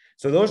globally?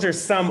 So those are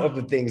some of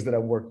the things that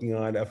I'm working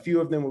on. A few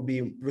of them will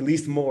be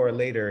released more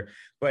later.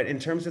 But in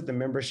terms of the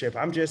membership,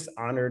 I'm just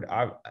honored,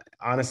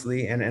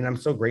 honestly, and I'm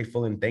so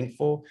grateful and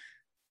thankful.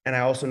 And I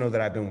also know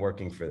that I've been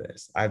working for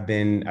this. I've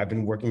been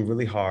working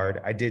really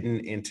hard. I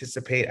didn't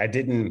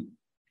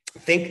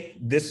think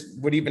this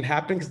would even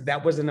happen, because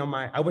that wasn't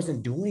I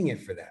wasn't doing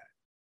it for that.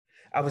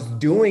 I was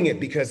doing it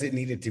because it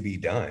needed to be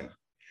done.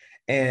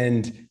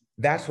 And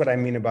that's what I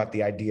mean about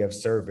the idea of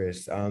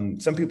service.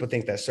 Some people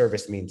think that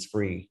service means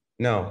free.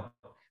 No,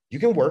 you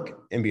can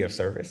work and be of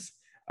service.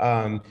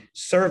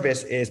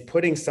 Service is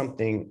putting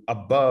something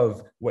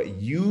above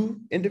what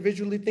you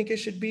individually think it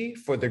should be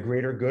for the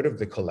greater good of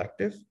the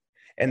collective.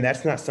 And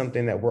that's not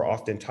something that we're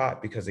often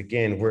taught, because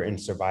again, we're in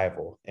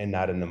survival and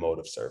not in the mode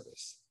of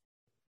service.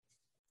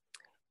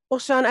 Well,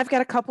 Shawn, I've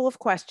got a couple of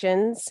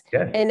questions.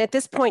 Yeah. And at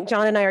this point,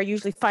 John and I are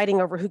usually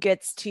fighting over who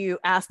gets to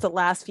ask the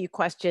last few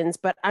questions,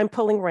 but I'm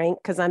pulling rank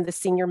because I'm the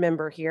senior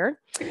member here.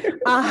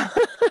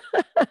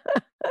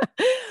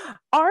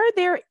 Are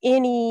there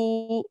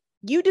any,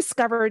 you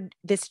discovered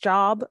this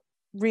job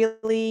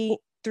really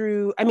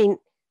through,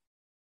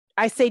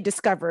 I say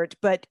discovered,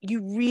 but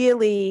you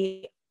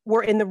really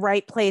were in the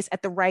right place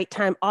at the right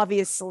time,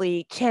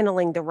 obviously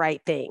channeling the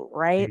right thing,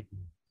 right? Mm-hmm.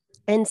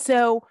 And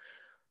so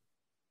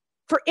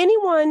for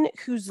anyone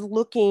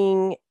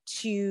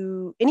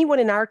anyone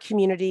in our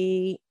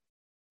community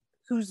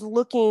who's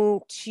looking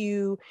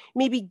to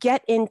maybe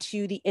get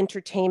into the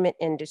entertainment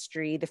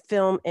industry, the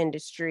film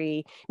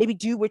industry, maybe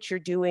do what you're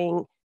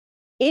doing,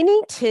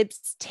 any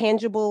tips,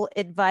 tangible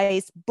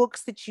advice,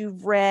 books that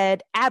you've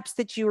read, apps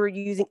that you are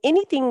using,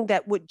 anything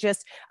that would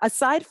just,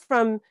 aside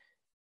from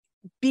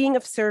being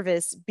of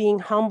service, being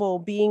humble,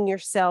 being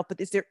yourself, but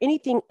is there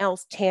anything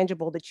else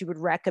tangible that you would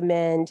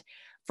recommend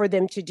for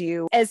them to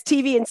do as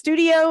TV and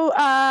studio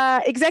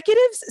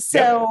executives?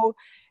 So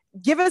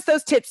give us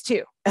those tips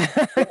too.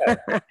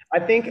 I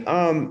think,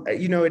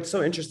 it's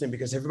so interesting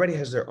because everybody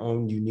has their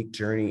own unique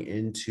journey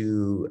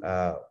into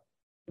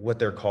what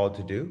they're called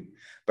to do.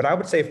 But I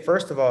would say,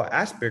 first of all,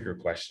 ask bigger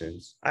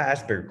questions. I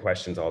ask bigger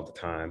questions all the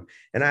time.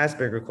 And I ask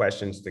bigger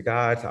questions to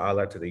God, to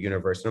Allah, to the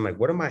universe. And I'm like,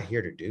 what am I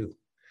here to do?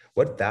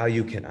 What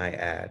value can I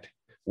add?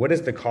 What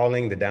is the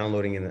calling, the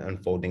downloading, and the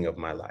unfolding of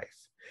my life?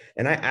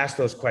 And I ask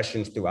those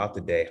questions throughout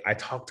the day. I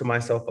talk to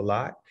myself a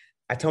lot.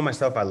 I tell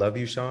myself I love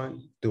you,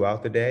 Shawn,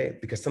 throughout the day,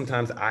 because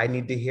sometimes I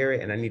need to hear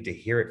it and I need to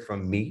hear it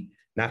from me,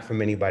 not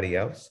from anybody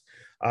else.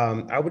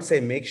 I would say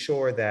make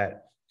sure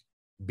that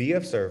be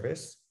of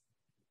service,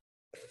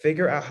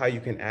 figure out how you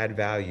can add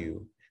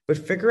value, but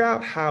figure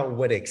out how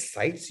what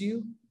excites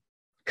you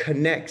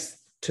connects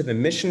to the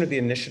mission or the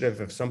initiative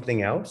of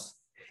something else,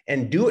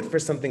 and do it for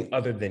something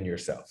other than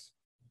yourself.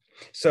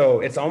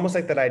 So it's almost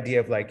like that idea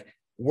of like,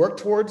 work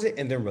towards it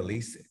and then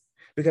release it.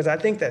 Because I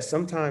think that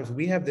sometimes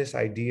we have this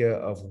idea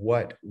of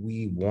what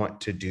we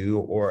want to do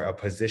or a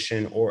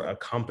position or a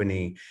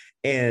company,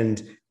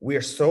 and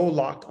we're so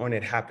locked on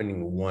it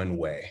happening one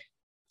way.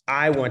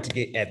 I want to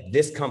get at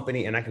this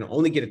company and I can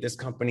only get at this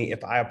company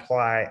if I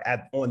apply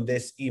on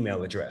this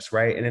email address,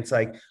 right? And it's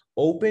like,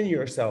 open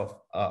yourself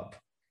up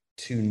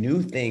to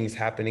new things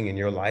happening in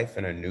your life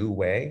in a new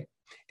way,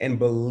 and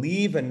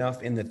believe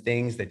enough in the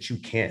things that you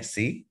can't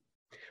see,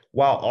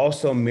 while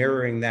also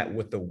mirroring that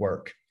with the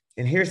work.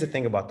 And here's the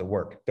thing about the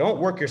work. Don't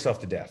work yourself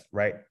to death,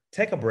 right?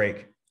 Take a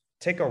break,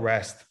 take a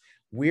rest.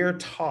 We're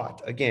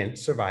taught, again,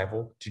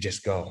 survival, to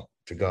just go,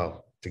 to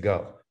go, to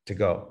go, to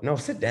go. No,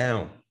 sit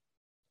down,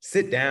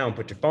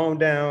 put your phone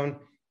down.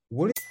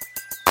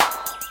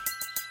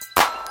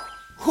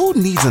 Who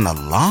needs an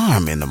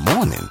alarm in the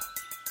morning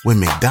when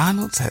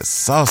McDonald's has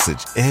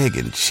sausage, egg,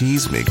 and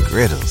cheese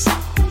McGriddles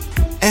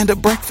and a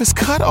breakfast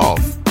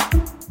cutoff?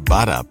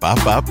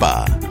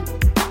 Ba-da-ba-ba-ba.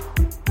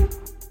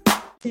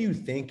 What are you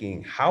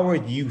thinking? How are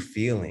you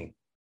feeling?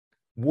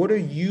 What are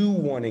you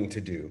wanting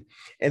to do?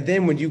 And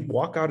then when you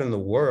walk out in the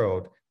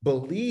world,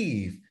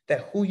 believe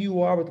that who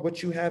you are with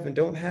what you have and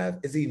don't have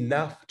is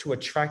enough to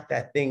attract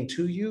that thing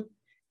to you,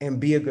 and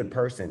be a good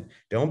person.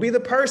 Don't be the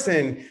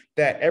person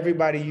that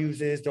everybody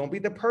uses. Don't be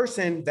the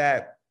person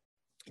that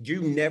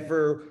you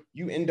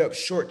end up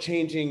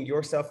shortchanging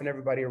yourself and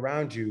everybody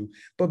around you,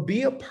 but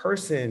be a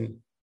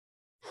person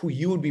who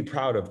you would be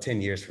proud of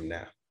 10 years from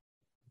now.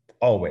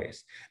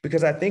 Always.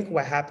 Because I think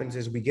what happens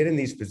is we get in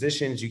these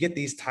positions, you get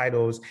these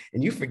titles,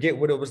 and you forget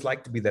what it was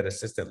like to be that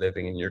assistant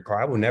living in your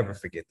car. I will never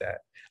forget that.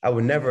 I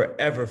will never,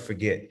 ever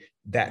forget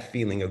that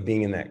feeling of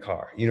being in that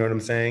car. You know what I'm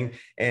saying?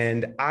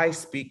 And I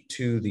speak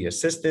to the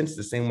assistants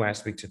the same way I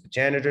speak to the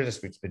janitors. I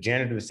speak to the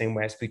janitor the same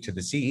way I speak to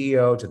the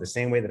CEO, to the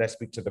same way that I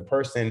speak to the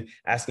person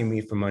asking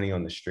me for money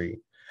on the street.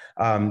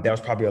 That was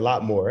probably a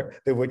lot more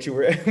than what you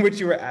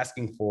were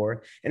asking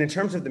for. And in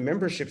terms of the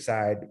membership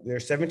side, there are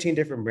 17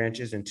 different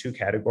branches and 2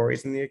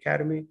 categories in the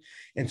Academy.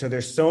 And so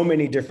there's so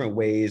many different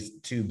ways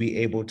to be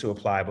able to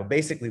apply. But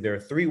basically, there are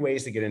 3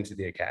 ways to get into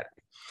the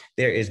Academy.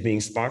 There is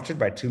being sponsored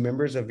by 2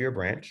 members of your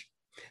branch.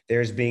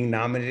 There's being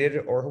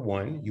nominated or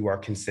won, you are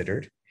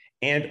considered,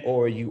 and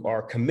or you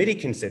are committee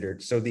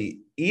considered. So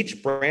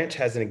each branch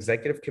has an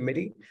executive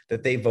committee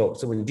that they vote.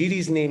 So when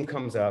Didi's name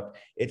comes up,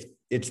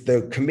 it's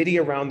the committee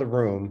around the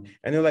room,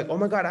 and they're like, oh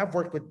my God, I've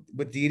worked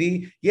with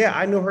Didi. Yeah,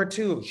 I know her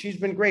too. She's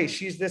been great.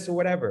 She's this or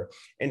whatever.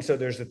 And so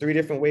there's the 3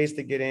 different ways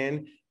to get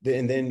in,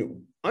 and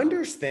then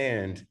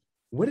understand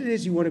what it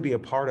is you want to be a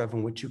part of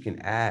and what you can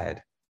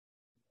add.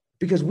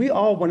 Because we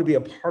all want to be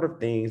a part of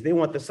things. They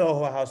want the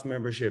Soho House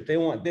membership. They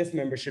want this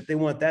membership. They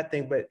want that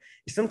thing. But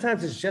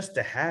sometimes it's just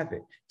to have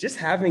it. Just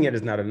having it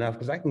is not enough,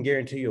 because I can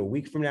guarantee you a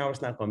week from now,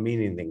 it's not going to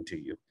mean anything to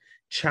you.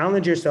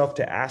 Challenge yourself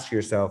to ask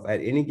yourself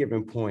at any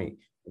given point,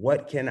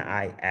 what can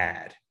I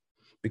add?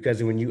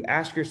 Because when you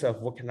ask yourself,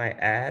 what can I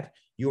add?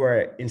 You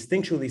are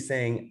instinctually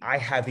saying, I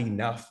have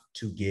enough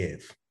to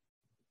give.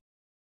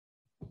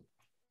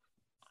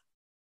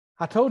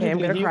 I told you. I'm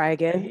going to cry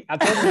again. I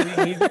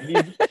told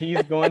you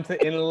he's going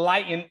to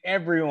enlighten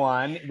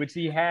everyone, which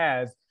he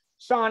has.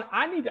 Shawn,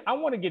 I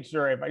want to get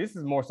your advice. This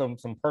is more some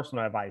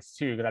personal advice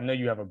too, because I know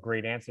you have a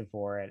great answer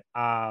for it.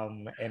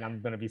 And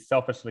I'm going to be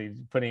selfishly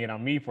putting it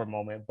on me for a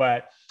moment.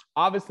 But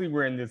obviously,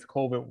 we're in this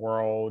COVID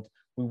world.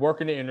 We work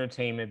in the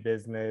entertainment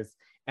business,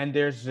 and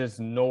there's just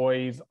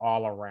noise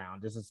all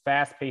around. There's this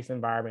fast-paced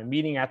environment,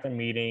 meeting after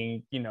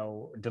meeting,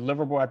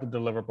 deliverable after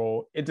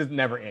deliverable. It just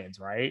never ends,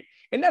 right?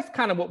 And that's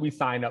kind of what we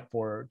sign up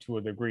for to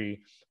a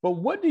degree. But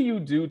what do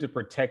you do to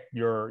protect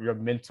your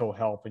mental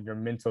health and your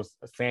mental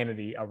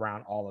sanity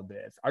around all of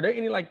this? Are there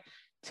any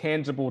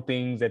tangible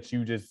things that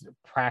you just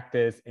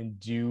practice and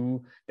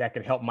do that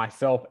could help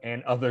myself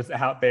and others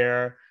out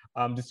there?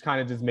 Just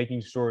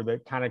making sure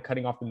that kind of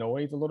cutting off the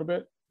noise a little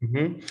bit?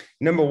 Mm-hmm.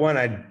 Number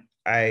one,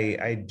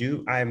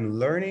 I'm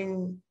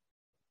learning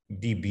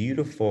the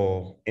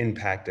beautiful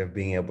impact of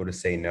being able to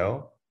say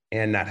no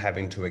and not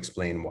having to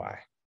explain why.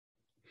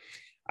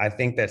 I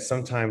think that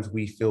sometimes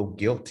we feel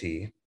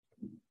guilty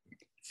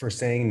for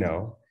saying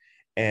no.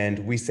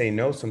 And we say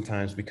no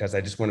sometimes because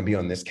I just want to be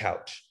on this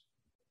couch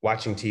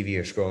watching TV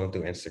or scrolling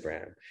through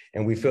Instagram.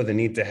 And we feel the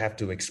need to have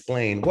to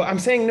explain, well, I'm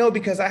saying no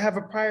because I have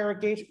a prior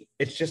engagement.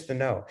 It's just a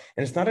no.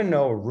 And it's not a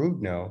no, a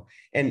rude no.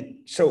 And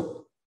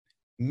so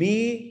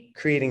me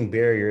creating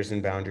barriers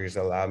and boundaries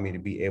allow me to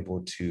be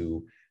able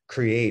to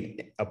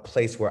create a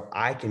place where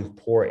I can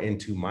pour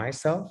into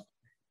myself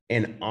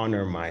and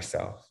honor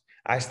myself.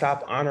 I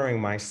stop honoring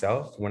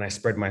myself when I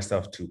spread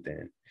myself too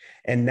thin.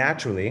 And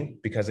naturally,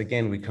 because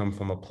again, we come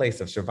from a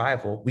place of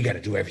survival, we got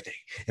to do everything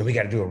and we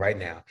got to do it right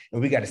now.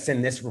 And we got to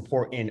send this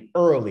report in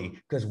early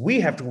because we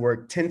have to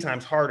work 10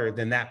 times harder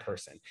than that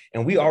person.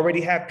 And we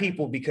already have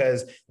people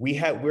because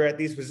we're at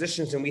these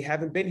positions and we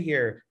haven't been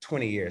here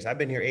 20 years. I've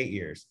been here 8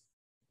 years.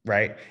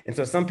 Right. And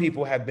so some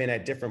people have been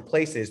at different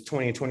places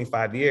 20 and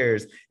 25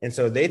 years. And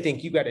so they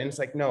think you got to, and it's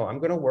like, no, I'm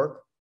going to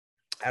work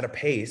at a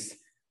pace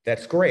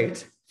that's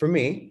great for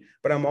me,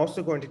 but I'm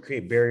also going to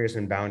create barriers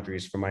and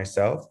boundaries for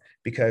myself,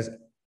 because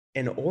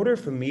in order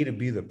for me to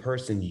be the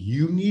person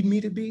you need me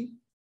to be,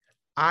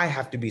 I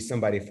have to be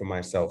somebody for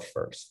myself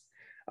first.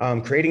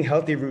 Creating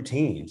healthy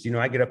routines.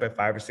 I get up at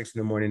 5 or 6 in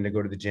the morning to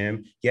go to the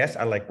gym. Yes,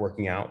 I like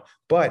working out,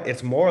 but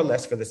it's more or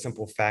less for the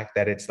simple fact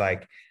that it's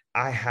like,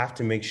 I have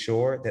to make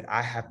sure that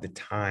I have the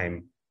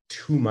time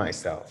to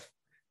myself,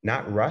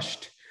 not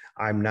rushed.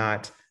 I'm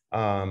not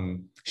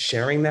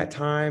sharing that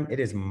time. It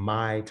is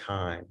my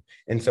time.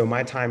 And so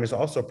my time is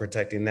also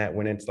protecting that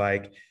when it's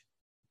like,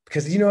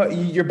 because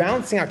you're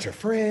balancing out your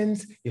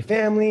friends, your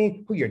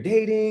family, who you're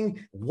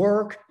dating,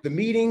 work, the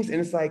meetings.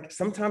 And it's like,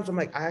 sometimes I'm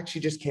like, I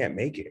actually just can't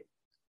make it.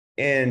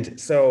 And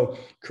so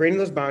creating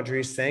those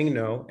boundaries, saying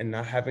no and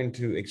not having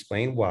to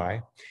explain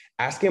why,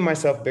 asking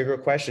myself bigger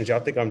questions. Y'all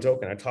think I'm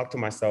joking. I talk to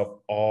myself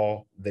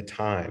all the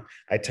time.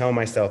 I tell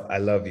myself, I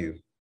love you.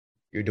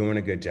 You're doing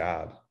a good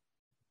job.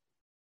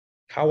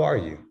 How are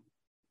you?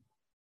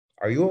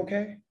 Are you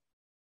okay?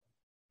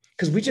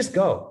 Because we just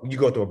go. You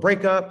go through a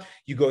breakup,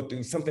 you go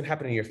through something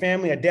happening in your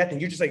family, a death,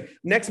 and you're just like,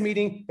 next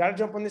meeting, gotta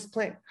jump on this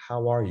plane.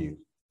 How are you?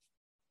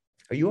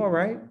 Are you all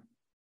right?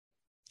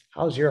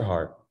 How's your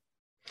heart?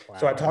 Wow.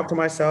 So I talk to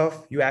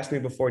myself. You asked me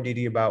before,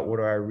 Didi, about what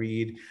do I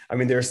read. I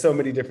mean, there are so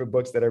many different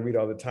books that I read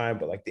all the time,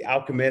 but like The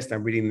Alchemist,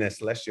 I'm reading The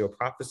Celestial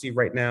Prophecy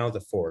right now,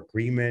 The Four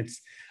Agreements.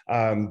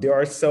 There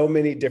are so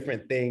many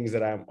different things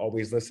that I'm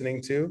always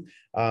listening to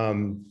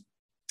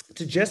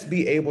just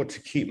be able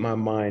to keep my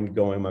mind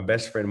going. My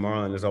best friend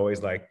Marlon is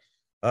always like,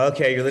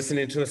 okay, you're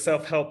listening to a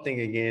self-help thing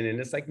again. And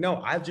it's like,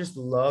 no, I just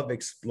love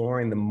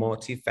exploring the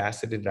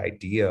multifaceted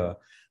idea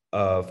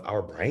of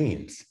our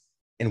brains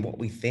and what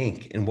we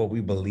think and what we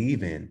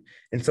believe in.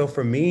 And so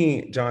for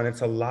me, John,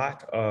 it's a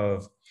lot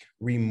of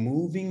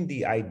removing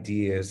the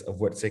ideas of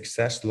what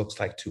success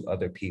looks like to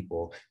other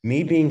people.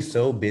 Me being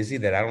so busy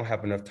that I don't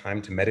have enough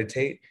time to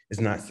meditate is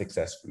not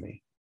success for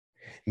me.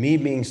 Me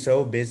being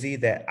so busy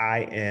that I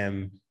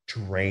am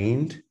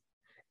drained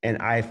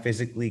and I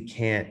physically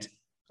can't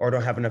or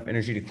don't have enough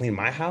energy to clean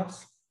my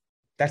house,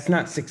 that's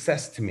not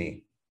success to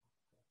me.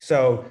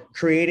 So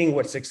creating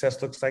what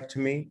success looks like to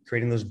me,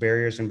 creating those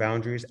barriers and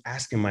boundaries,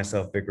 asking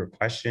myself bigger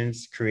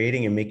questions,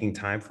 creating and making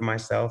time for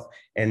myself,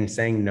 and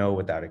saying no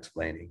without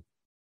explaining.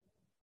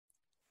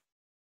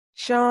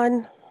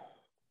 Shawn.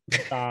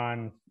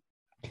 John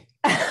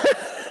and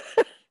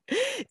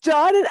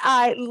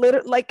I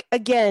literally,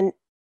 again,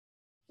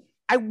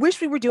 I wish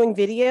we were doing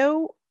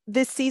video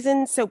this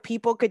season so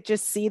people could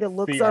just see the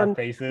looks on our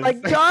faces.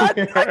 Like John,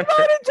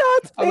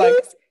 John's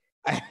face.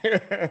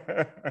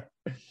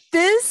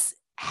 This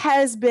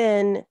has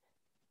been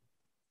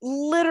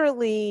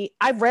literally,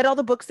 I've read all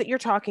the books that you're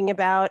talking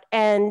about,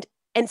 and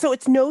so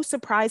it's no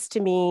surprise to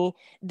me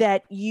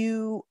that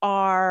you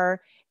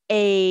are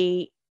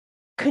a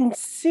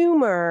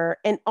consumer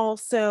and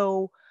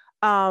also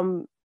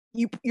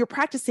you're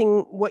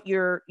practicing what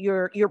you're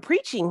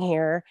preaching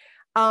here.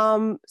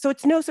 So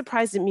it's no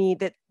surprise to me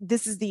that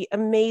this is the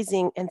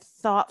amazing and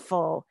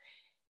thoughtful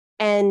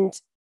and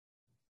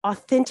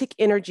authentic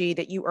energy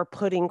that you are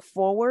putting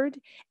forward.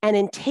 And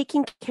in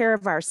taking care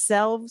of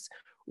ourselves,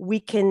 we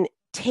can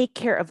take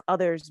care of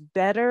others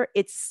better.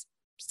 It's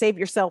save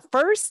yourself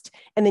first,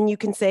 and then you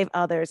can save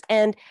others.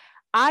 And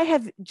I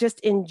have just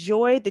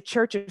enjoyed the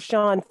Church of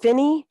Shawn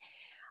Finnie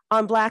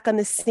on Black on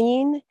the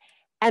Scene.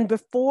 And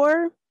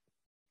before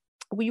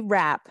we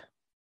wrap,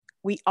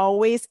 we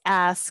always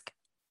ask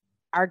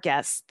our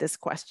guests this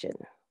question.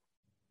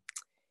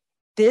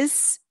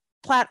 This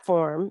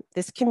platform,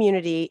 this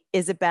community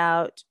is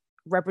about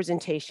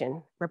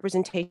representation.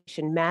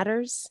 Representation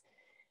matters.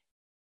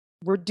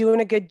 We're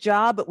doing a good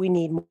job, but we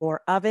need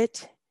more of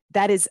it.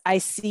 That is, I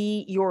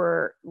see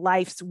your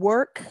life's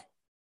work.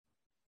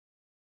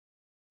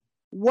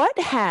 What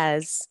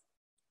has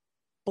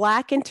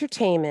Black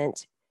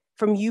entertainment,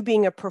 from you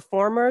being a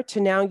performer to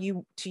now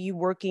you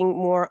working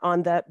more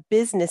on the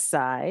business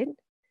side,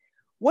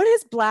 What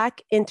has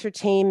Black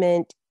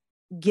entertainment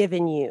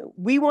given you?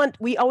 We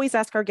always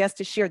ask our guests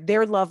to share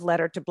their love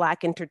letter to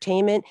Black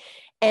entertainment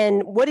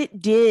and what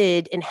it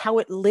did and how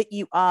it lit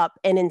you up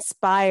and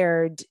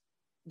inspired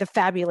the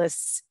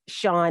fabulous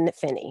Shawn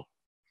Finnie.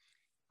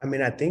 I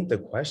mean, I think the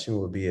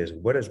question would be is,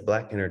 what has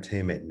Black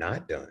entertainment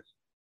not done?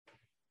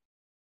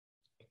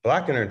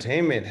 Black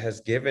entertainment has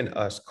given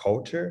us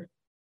culture,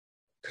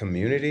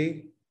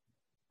 community,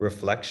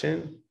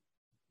 reflection,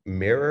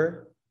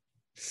 mirror,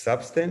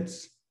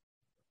 substance,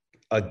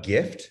 a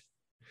gift.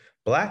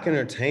 Black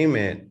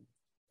entertainment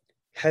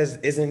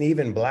isn't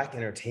even Black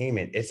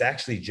entertainment. It's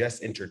actually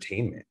just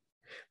entertainment.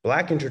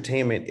 Black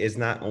entertainment is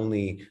not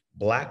only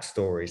Black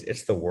stories,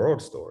 it's the world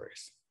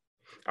stories.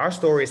 Our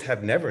stories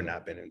have never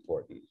not been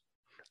important.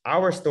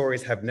 Our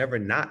stories have never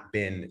not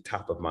been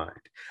top of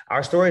mind.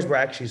 Our stories were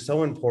actually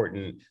so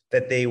important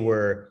that they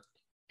were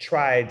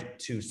tried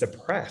to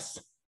suppress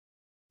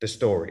the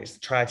stories,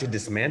 tried to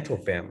dismantle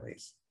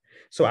families.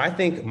 So I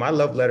think my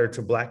love letter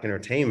to Black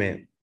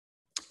entertainment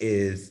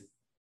is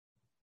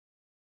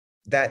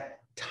that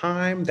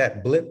time,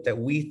 that blip that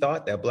we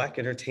thought that Black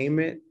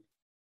entertainment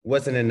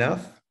wasn't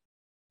enough.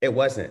 It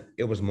wasn't.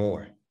 It was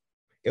more.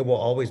 It will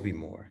always be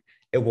more.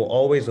 It will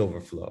always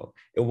overflow.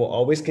 It will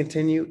always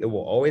continue. It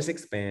will always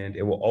expand.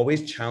 It will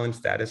always challenge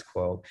status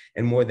quo.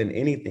 And more than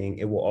anything,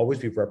 it will always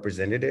be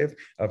representative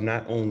of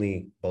not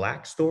only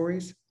Black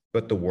stories,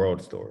 but the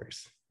world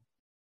stories.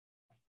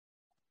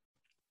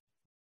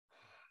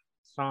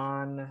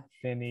 Shawn,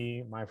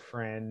 Finnie, my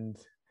friend,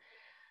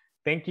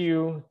 thank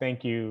you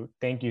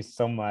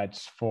so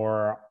much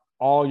for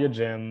all your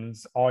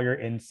gems, all your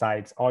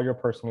insights, all your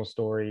personal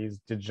stories,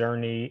 the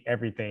journey,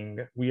 everything.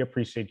 We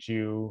appreciate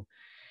you.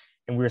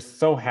 And we're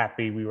so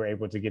happy we were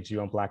able to get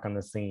you on Black on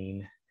the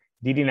Scene.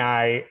 Didi and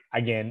I,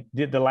 again,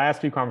 the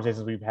last few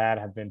conversations we've had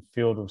have been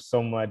filled with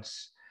so much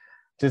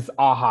just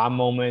aha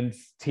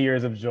moments,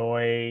 tears of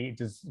joy.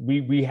 Just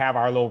we have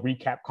our little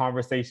recap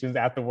conversations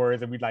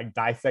afterwards and we like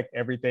dissect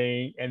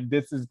everything. And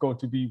this is going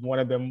to be one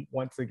of them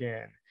once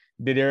again.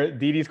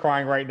 Didi's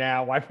crying right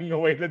now, wiping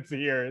away the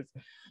tears.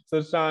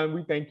 So Shawn,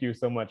 we thank you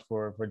so much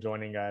for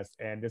joining us.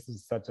 And this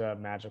is such a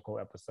magical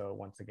episode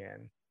once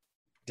again.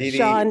 Didi,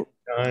 Shawn,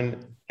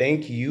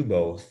 thank you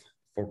both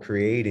for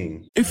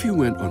creating. If you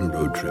went on a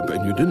road trip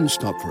and you didn't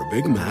stop for a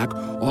Big Mac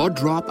or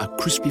drop a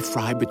crispy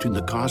fry between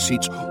the car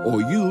seats or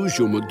use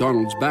your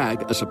McDonald's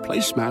bag as a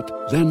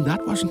placemat, then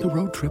that wasn't a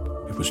road trip.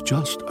 It was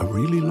just a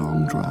really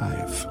long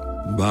drive.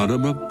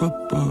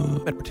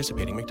 Ba-da-ba-ba-ba. At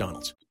participating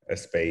McDonald's. A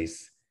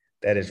space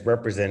that is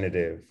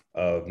representative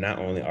of not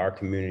only our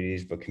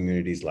communities, but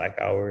communities like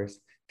ours.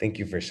 Thank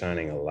you for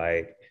shining a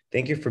light.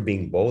 Thank you for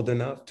being bold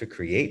enough to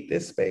create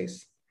this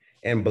space.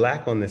 And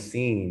Black on the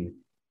Scene,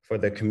 for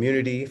the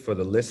community, for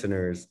the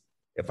listeners,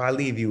 if I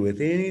leave you with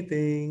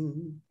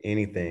anything,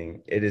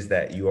 it is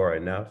that you are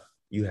enough.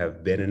 You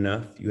have been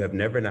enough. You have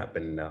never not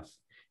been enough.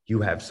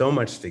 You have so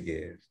much to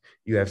give.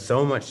 You have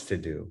so much to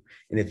do.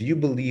 And if you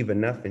believe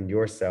enough in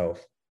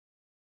yourself,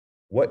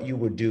 what you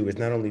would do is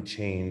not only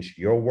change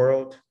your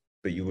world,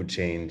 but you would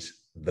change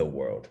the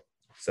world.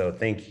 So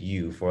thank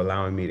you for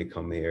allowing me to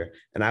come here.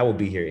 And I will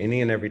be here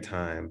any and every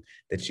time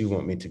that you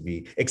want me to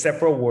be, except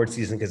for award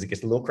season, because it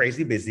gets a little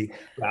crazy busy.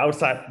 But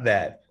outside of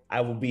that, I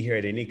will be here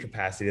at any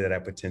capacity that I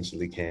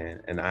potentially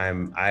can. And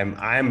I'm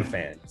a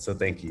fan. So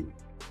thank you.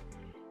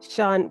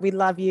 Shawn, we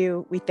love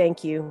you. We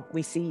thank you.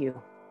 We see you.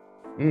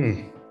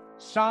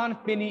 Shawn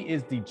Finnie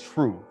is the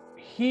truth.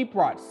 He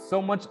brought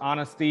so much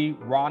honesty,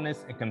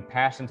 rawness, and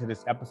compassion to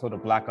this episode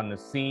of Black on the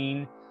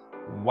Scene.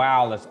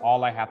 Wow, that's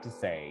all I have to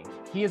say.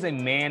 He is a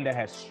man that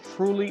has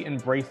truly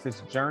embraced this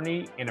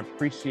journey and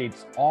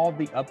appreciates all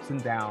the ups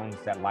and downs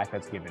that life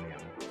has given him.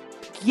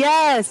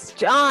 Yes,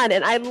 John.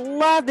 And I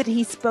love that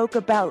he spoke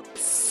about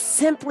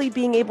simply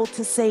being able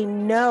to say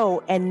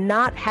no and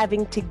not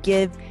having to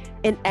give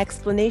an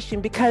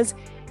explanation, because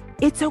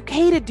it's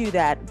okay to do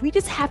that. We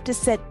just have to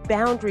set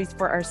boundaries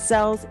for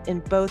ourselves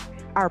in both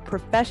our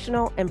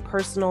professional and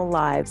personal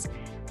lives.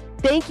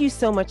 Thank you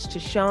so much to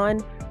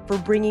Shawn for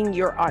bringing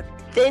your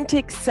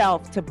authentic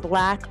self to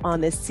Black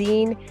on the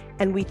Scene.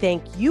 And we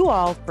thank you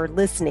all for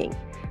listening.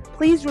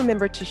 Please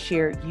remember to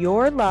share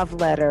your love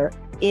letter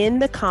in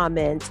the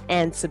comments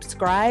and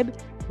subscribe,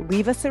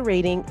 leave us a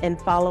rating, and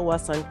follow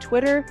us on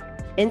Twitter,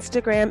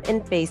 Instagram,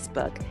 and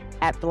Facebook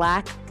at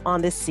Black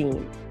on the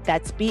Scene.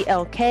 That's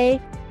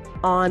BLK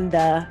on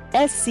the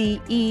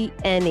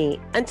SCENE.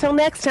 Until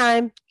next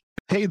time.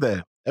 Hey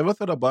there, ever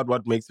thought about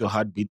what makes your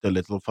heart beat a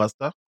little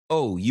faster?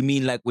 Oh, you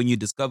mean like when you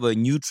discover a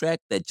new track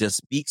that just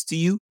speaks to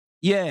you?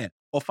 Yeah,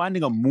 or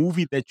finding a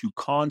movie that you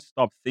can't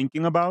stop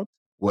thinking about.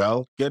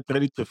 Well, get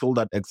ready to feel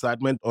that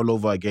excitement all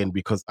over again,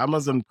 because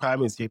Amazon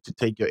Prime is here to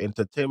take your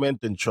entertainment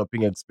and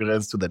shopping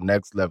experience to the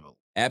next level.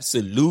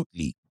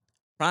 Absolutely.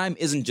 Prime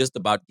isn't just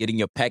about getting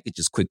your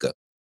packages quicker.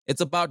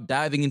 It's about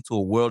diving into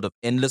a world of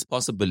endless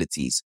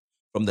possibilities,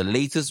 from the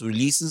latest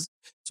releases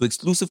to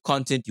exclusive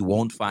content you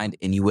won't find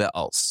anywhere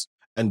else.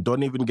 And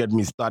don't even get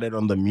me started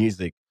on the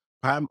music.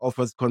 Prime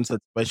offers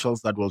concert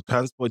specials that will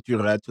transport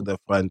you right to the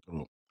front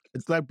row.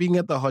 It's like being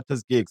at the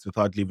hottest gigs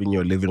without leaving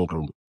your living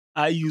room.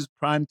 I use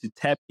Prime to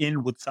tap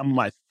in with some of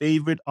my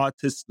favorite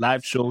artists'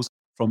 live shows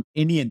from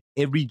any and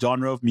every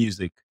genre of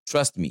music.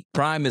 Trust me,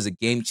 Prime is a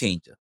game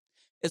changer.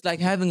 It's like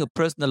having a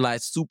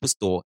personalized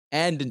superstore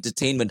and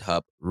entertainment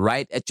hub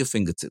right at your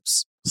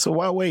fingertips. So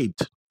why wait?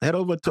 Head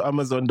over to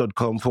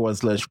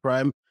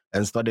amazon.com/Prime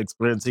and start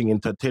experiencing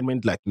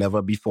entertainment like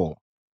never before.